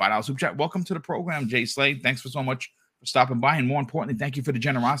generous $5 super chat. Welcome to the program, Jay Slay. Thanks for so much for stopping by, and more importantly, thank you for the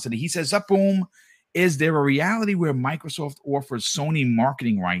generosity. He says, "Up boom, is there a reality where Microsoft offers Sony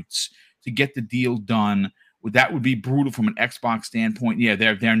marketing rights to get the deal done? That would be brutal from an Xbox standpoint." Yeah,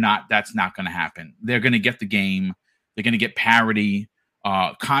 they're not. That's not going to happen. They're going to get the game. They're going to get parity.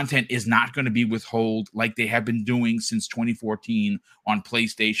 Content is not going to be withheld like they have been doing since 2014 on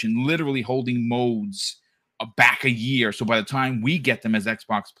PlayStation, literally holding modes back a year. So by the time we get them as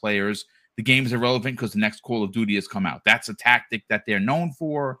Xbox players, the game is irrelevant because the next Call of Duty has come out. That's a tactic that they're known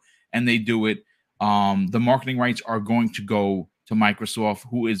for, and they do it. The marketing rights are going to go to Microsoft,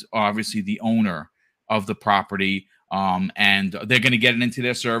 who is obviously the owner of the property, and they're going to get it into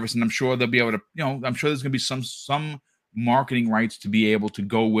their service. And I'm sure they'll be able to, I'm sure there's going to be some marketing rights to be able to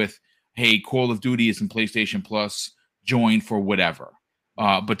go with, hey, Call of Duty is in PlayStation Plus, join for whatever.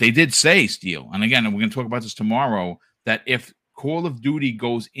 But they did say, Steele, and again, we're going to talk about this tomorrow, that if Call of Duty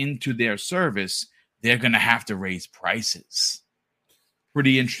goes into their service, they're going to have to raise prices.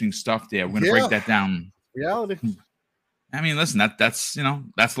 Pretty interesting stuff there. We're going to break that down. Reality. I mean, listen,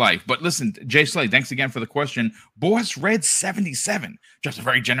 that's life. But listen, Jay Slay, thanks again for the question. Boss Red 77, just a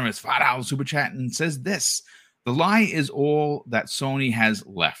very generous $5 super chat, and says this: the lie is all that Sony has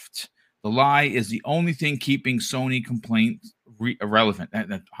left. The lie is the only thing keeping Sony complaints irrelevant,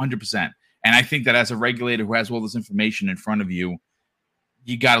 100%. And I think that as a regulator who has all this information in front of you,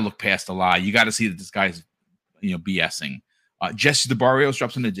 you got to look past the lie. You got to see that this guy's, BSing. Jesse DeBarrios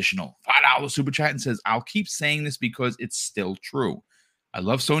drops an additional $5 super chat and says, "I'll keep saying this because it's still true. I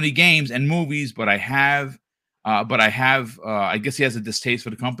love Sony games and movies, but I guess he has a distaste for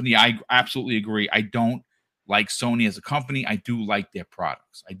the company. I absolutely agree. I don't like Sony as a company. I do like their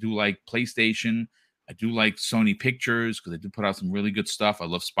products. I do like PlayStation. I do like Sony Pictures because they do put out some really good stuff. I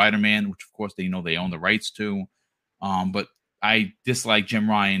love Spider-Man, which of course they own the rights to. But I dislike Jim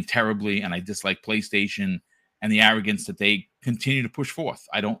Ryan terribly, and I dislike PlayStation and the arrogance that they continue to push forth.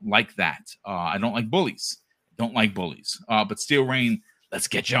 I don't like that. I don't like bullies. But Steel Rain, let's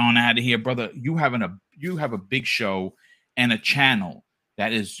get you on out of here, brother. You have a big show and a channel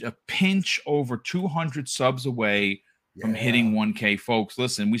that is a pinch over 200 subs away from hitting 1K. Folks,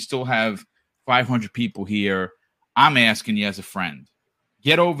 listen, we still have 500 people here. I'm asking you as a friend,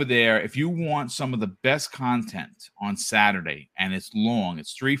 get over there. If you want some of the best content on Saturday, and it's long,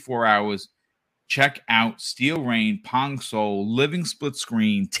 it's 3-4 hours, check out Steel Rain, Pong Soul, Living Split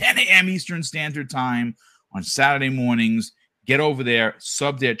Screen, 10 a.m. Eastern Standard Time on Saturday mornings. Get over there,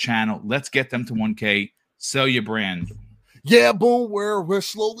 sub their channel. Let's get them to 1K. Sell your brand. Yeah, boom. We're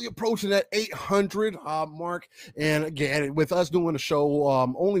slowly approaching that 800 mark, and again, with us doing a show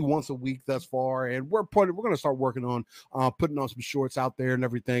only once a week thus far, and we're going to start working on putting on some shorts out there and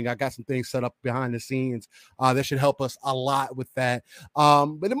everything. I got some things set up behind the scenes that should help us a lot with that.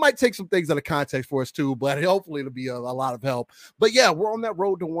 But it might take some things out of context for us too, but hopefully it'll be a lot of help. But yeah, we're on that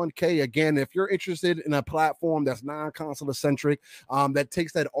road to 1K. Again, if you're interested in a platform that's non-console centric, that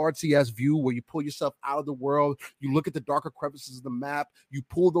takes that RTS view where you pull yourself out of the world, you look at the darker crevices of the map, you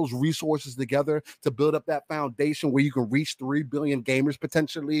pull those resources together to build up that foundation where you can reach 3 billion gamers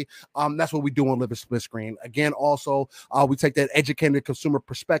potentially. That's what we do on Living Split Screen. Again, also, we take that educated consumer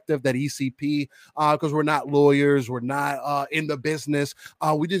perspective, that ECP, because we're not lawyers, we're not in the business.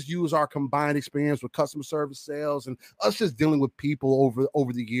 We just use our combined experience with customer service, sales, and us just dealing with people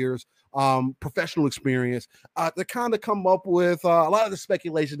over the years professional experience to kind of come up with a lot of the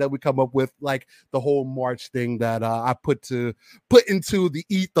speculation that we come up with, like the whole March thing that I put into the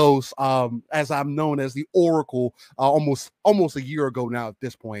ethos, as I'm known as the Oracle, almost a year ago now at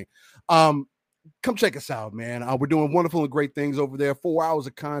this point. Come check us out, man. We're doing wonderful and great things over there. 4 hours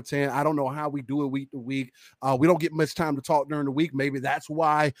of content. I don't know how we do it week to week. We don't get much time to talk during the week. Maybe that's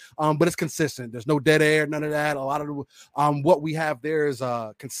why. But it's consistent. There's no dead air, none of that. A lot of what we have there is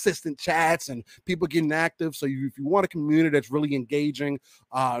consistent chats and people getting active. So if you want a community that's really engaging,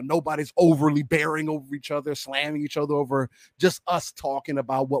 nobody's overly bearing over each other, slamming each other over, just us talking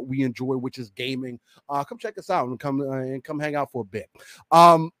about what we enjoy, which is gaming. Come check us out and come hang out for a bit.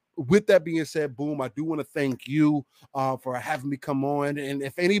 With that being said, Boom, I do want to thank you for having me come on. And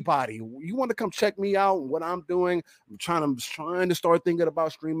if anybody, you want to come check me out and what I'm doing, I'm trying to start thinking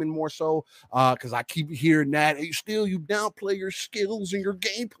about streaming more so, because I keep hearing that you downplay your skills and your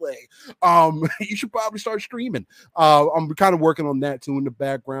gameplay. You should probably start streaming. I'm kind of working on that too in the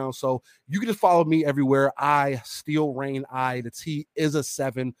background. So you can just follow me everywhere. Steel Rain. The T is a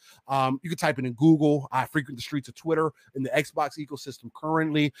 7. You can type it in Google. I frequent the streets of Twitter in the Xbox ecosystem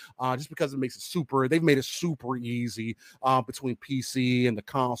currently. Just because they've made it super easy between PC and the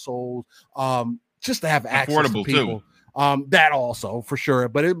consoles, just to have access affordable to people. Too. That also for sure,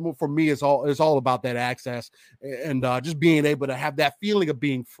 but for me, it's all about that access and just being able to have that feeling of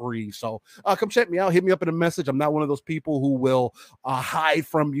being free. So come check me out, hit me up in a message. I'm not one of those people who will hide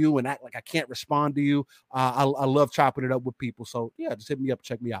from you and act like I can't respond to you. I love chopping it up with people. So yeah, just hit me up,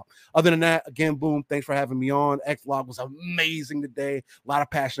 check me out. Other than that, again, Boom, thanks for having me on. X-Vlog was amazing today. A lot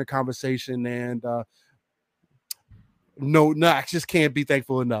of passionate conversation, and I just can't be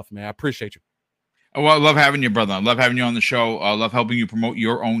thankful enough, man. I appreciate you. Oh, well, I love having you, brother. I love having you on the show. I love helping you promote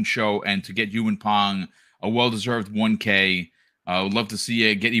your own show and to get you and Pong a well-deserved 1K. I would love to see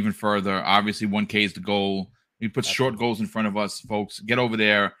you get even further. Obviously, 1K is the goal. We put short goals in front of us, folks. Get over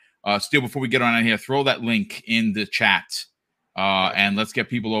there. Still, before we get on out here, throw that link in the chat, and let's get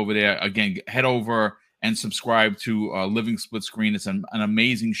people over there. Again, head over and subscribe to Living Split Screen. It's an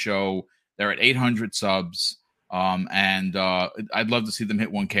amazing show. They're at 800 subs. And I'd love to see them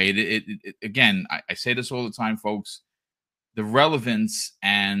hit 1K. Again, I say this all the time, folks. The relevance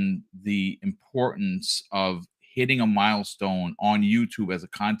and the importance of hitting a milestone on YouTube as a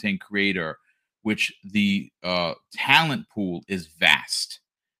content creator, which the talent pool is vast,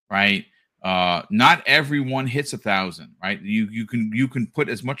 right? Not everyone hits 1,000, right? You can put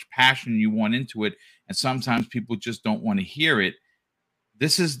as much passion you want into it, and sometimes people just don't want to hear it.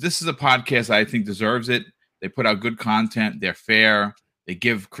 This is a podcast I think deserves it. They put out good content. They're fair. They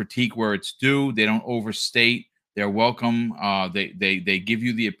give critique where it's due. They don't overstate. They're welcome. They give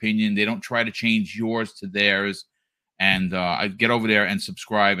you the opinion. They don't try to change yours to theirs. And I get over there and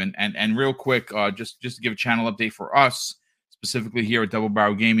subscribe. And real quick, just to give a channel update for us, specifically here at Double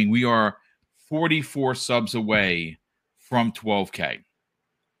Barrel Gaming, we are 44 subs away from 12K.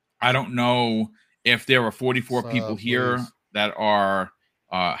 I don't know if there are 44 people here that are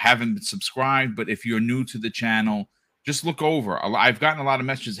haven't been subscribed, but if you're new to the channel, just look over. I've gotten a lot of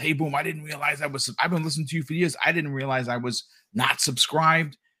messages. Hey, Boom, I didn't realize I've been listening to you for years. I didn't realize I was not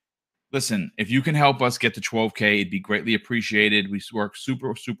subscribed. Listen, if you can help us get to 12K, it'd be greatly appreciated. We work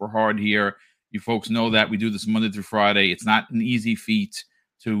super, super hard here. You folks know that we do this Monday through Friday. It's not an easy feat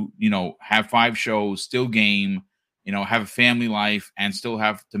to, have 5 shows, still game, have a family life, and still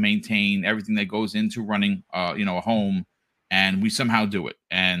have to maintain everything that goes into running, a home. And we somehow do it.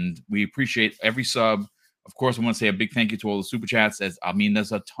 And we appreciate every sub. Of course, I want to say a big thank you to all the super chats. There's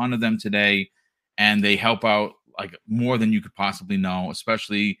a ton of them today. And they help out like more than you could possibly know,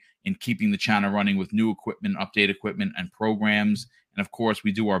 especially in keeping the channel running with new equipment, update equipment, and programs. And of course,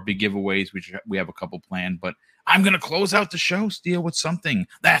 we do our big giveaways, which we have a couple planned. But I'm going to close out the show, Steel, with something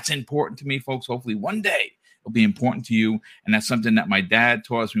that's important to me, folks. Hopefully one day it'll be important to you. And that's something that my dad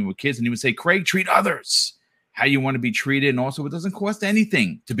taught us when we were kids. And he would say, Craig, treat others how you want to be treated. And also, it doesn't cost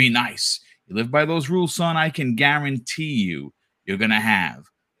anything to be nice. You live by those rules, son. I can guarantee you're going to have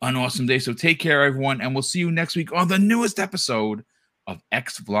an awesome day. So take care, everyone. And we'll see you next week on the newest episode of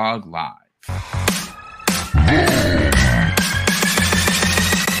X-Vlog Live.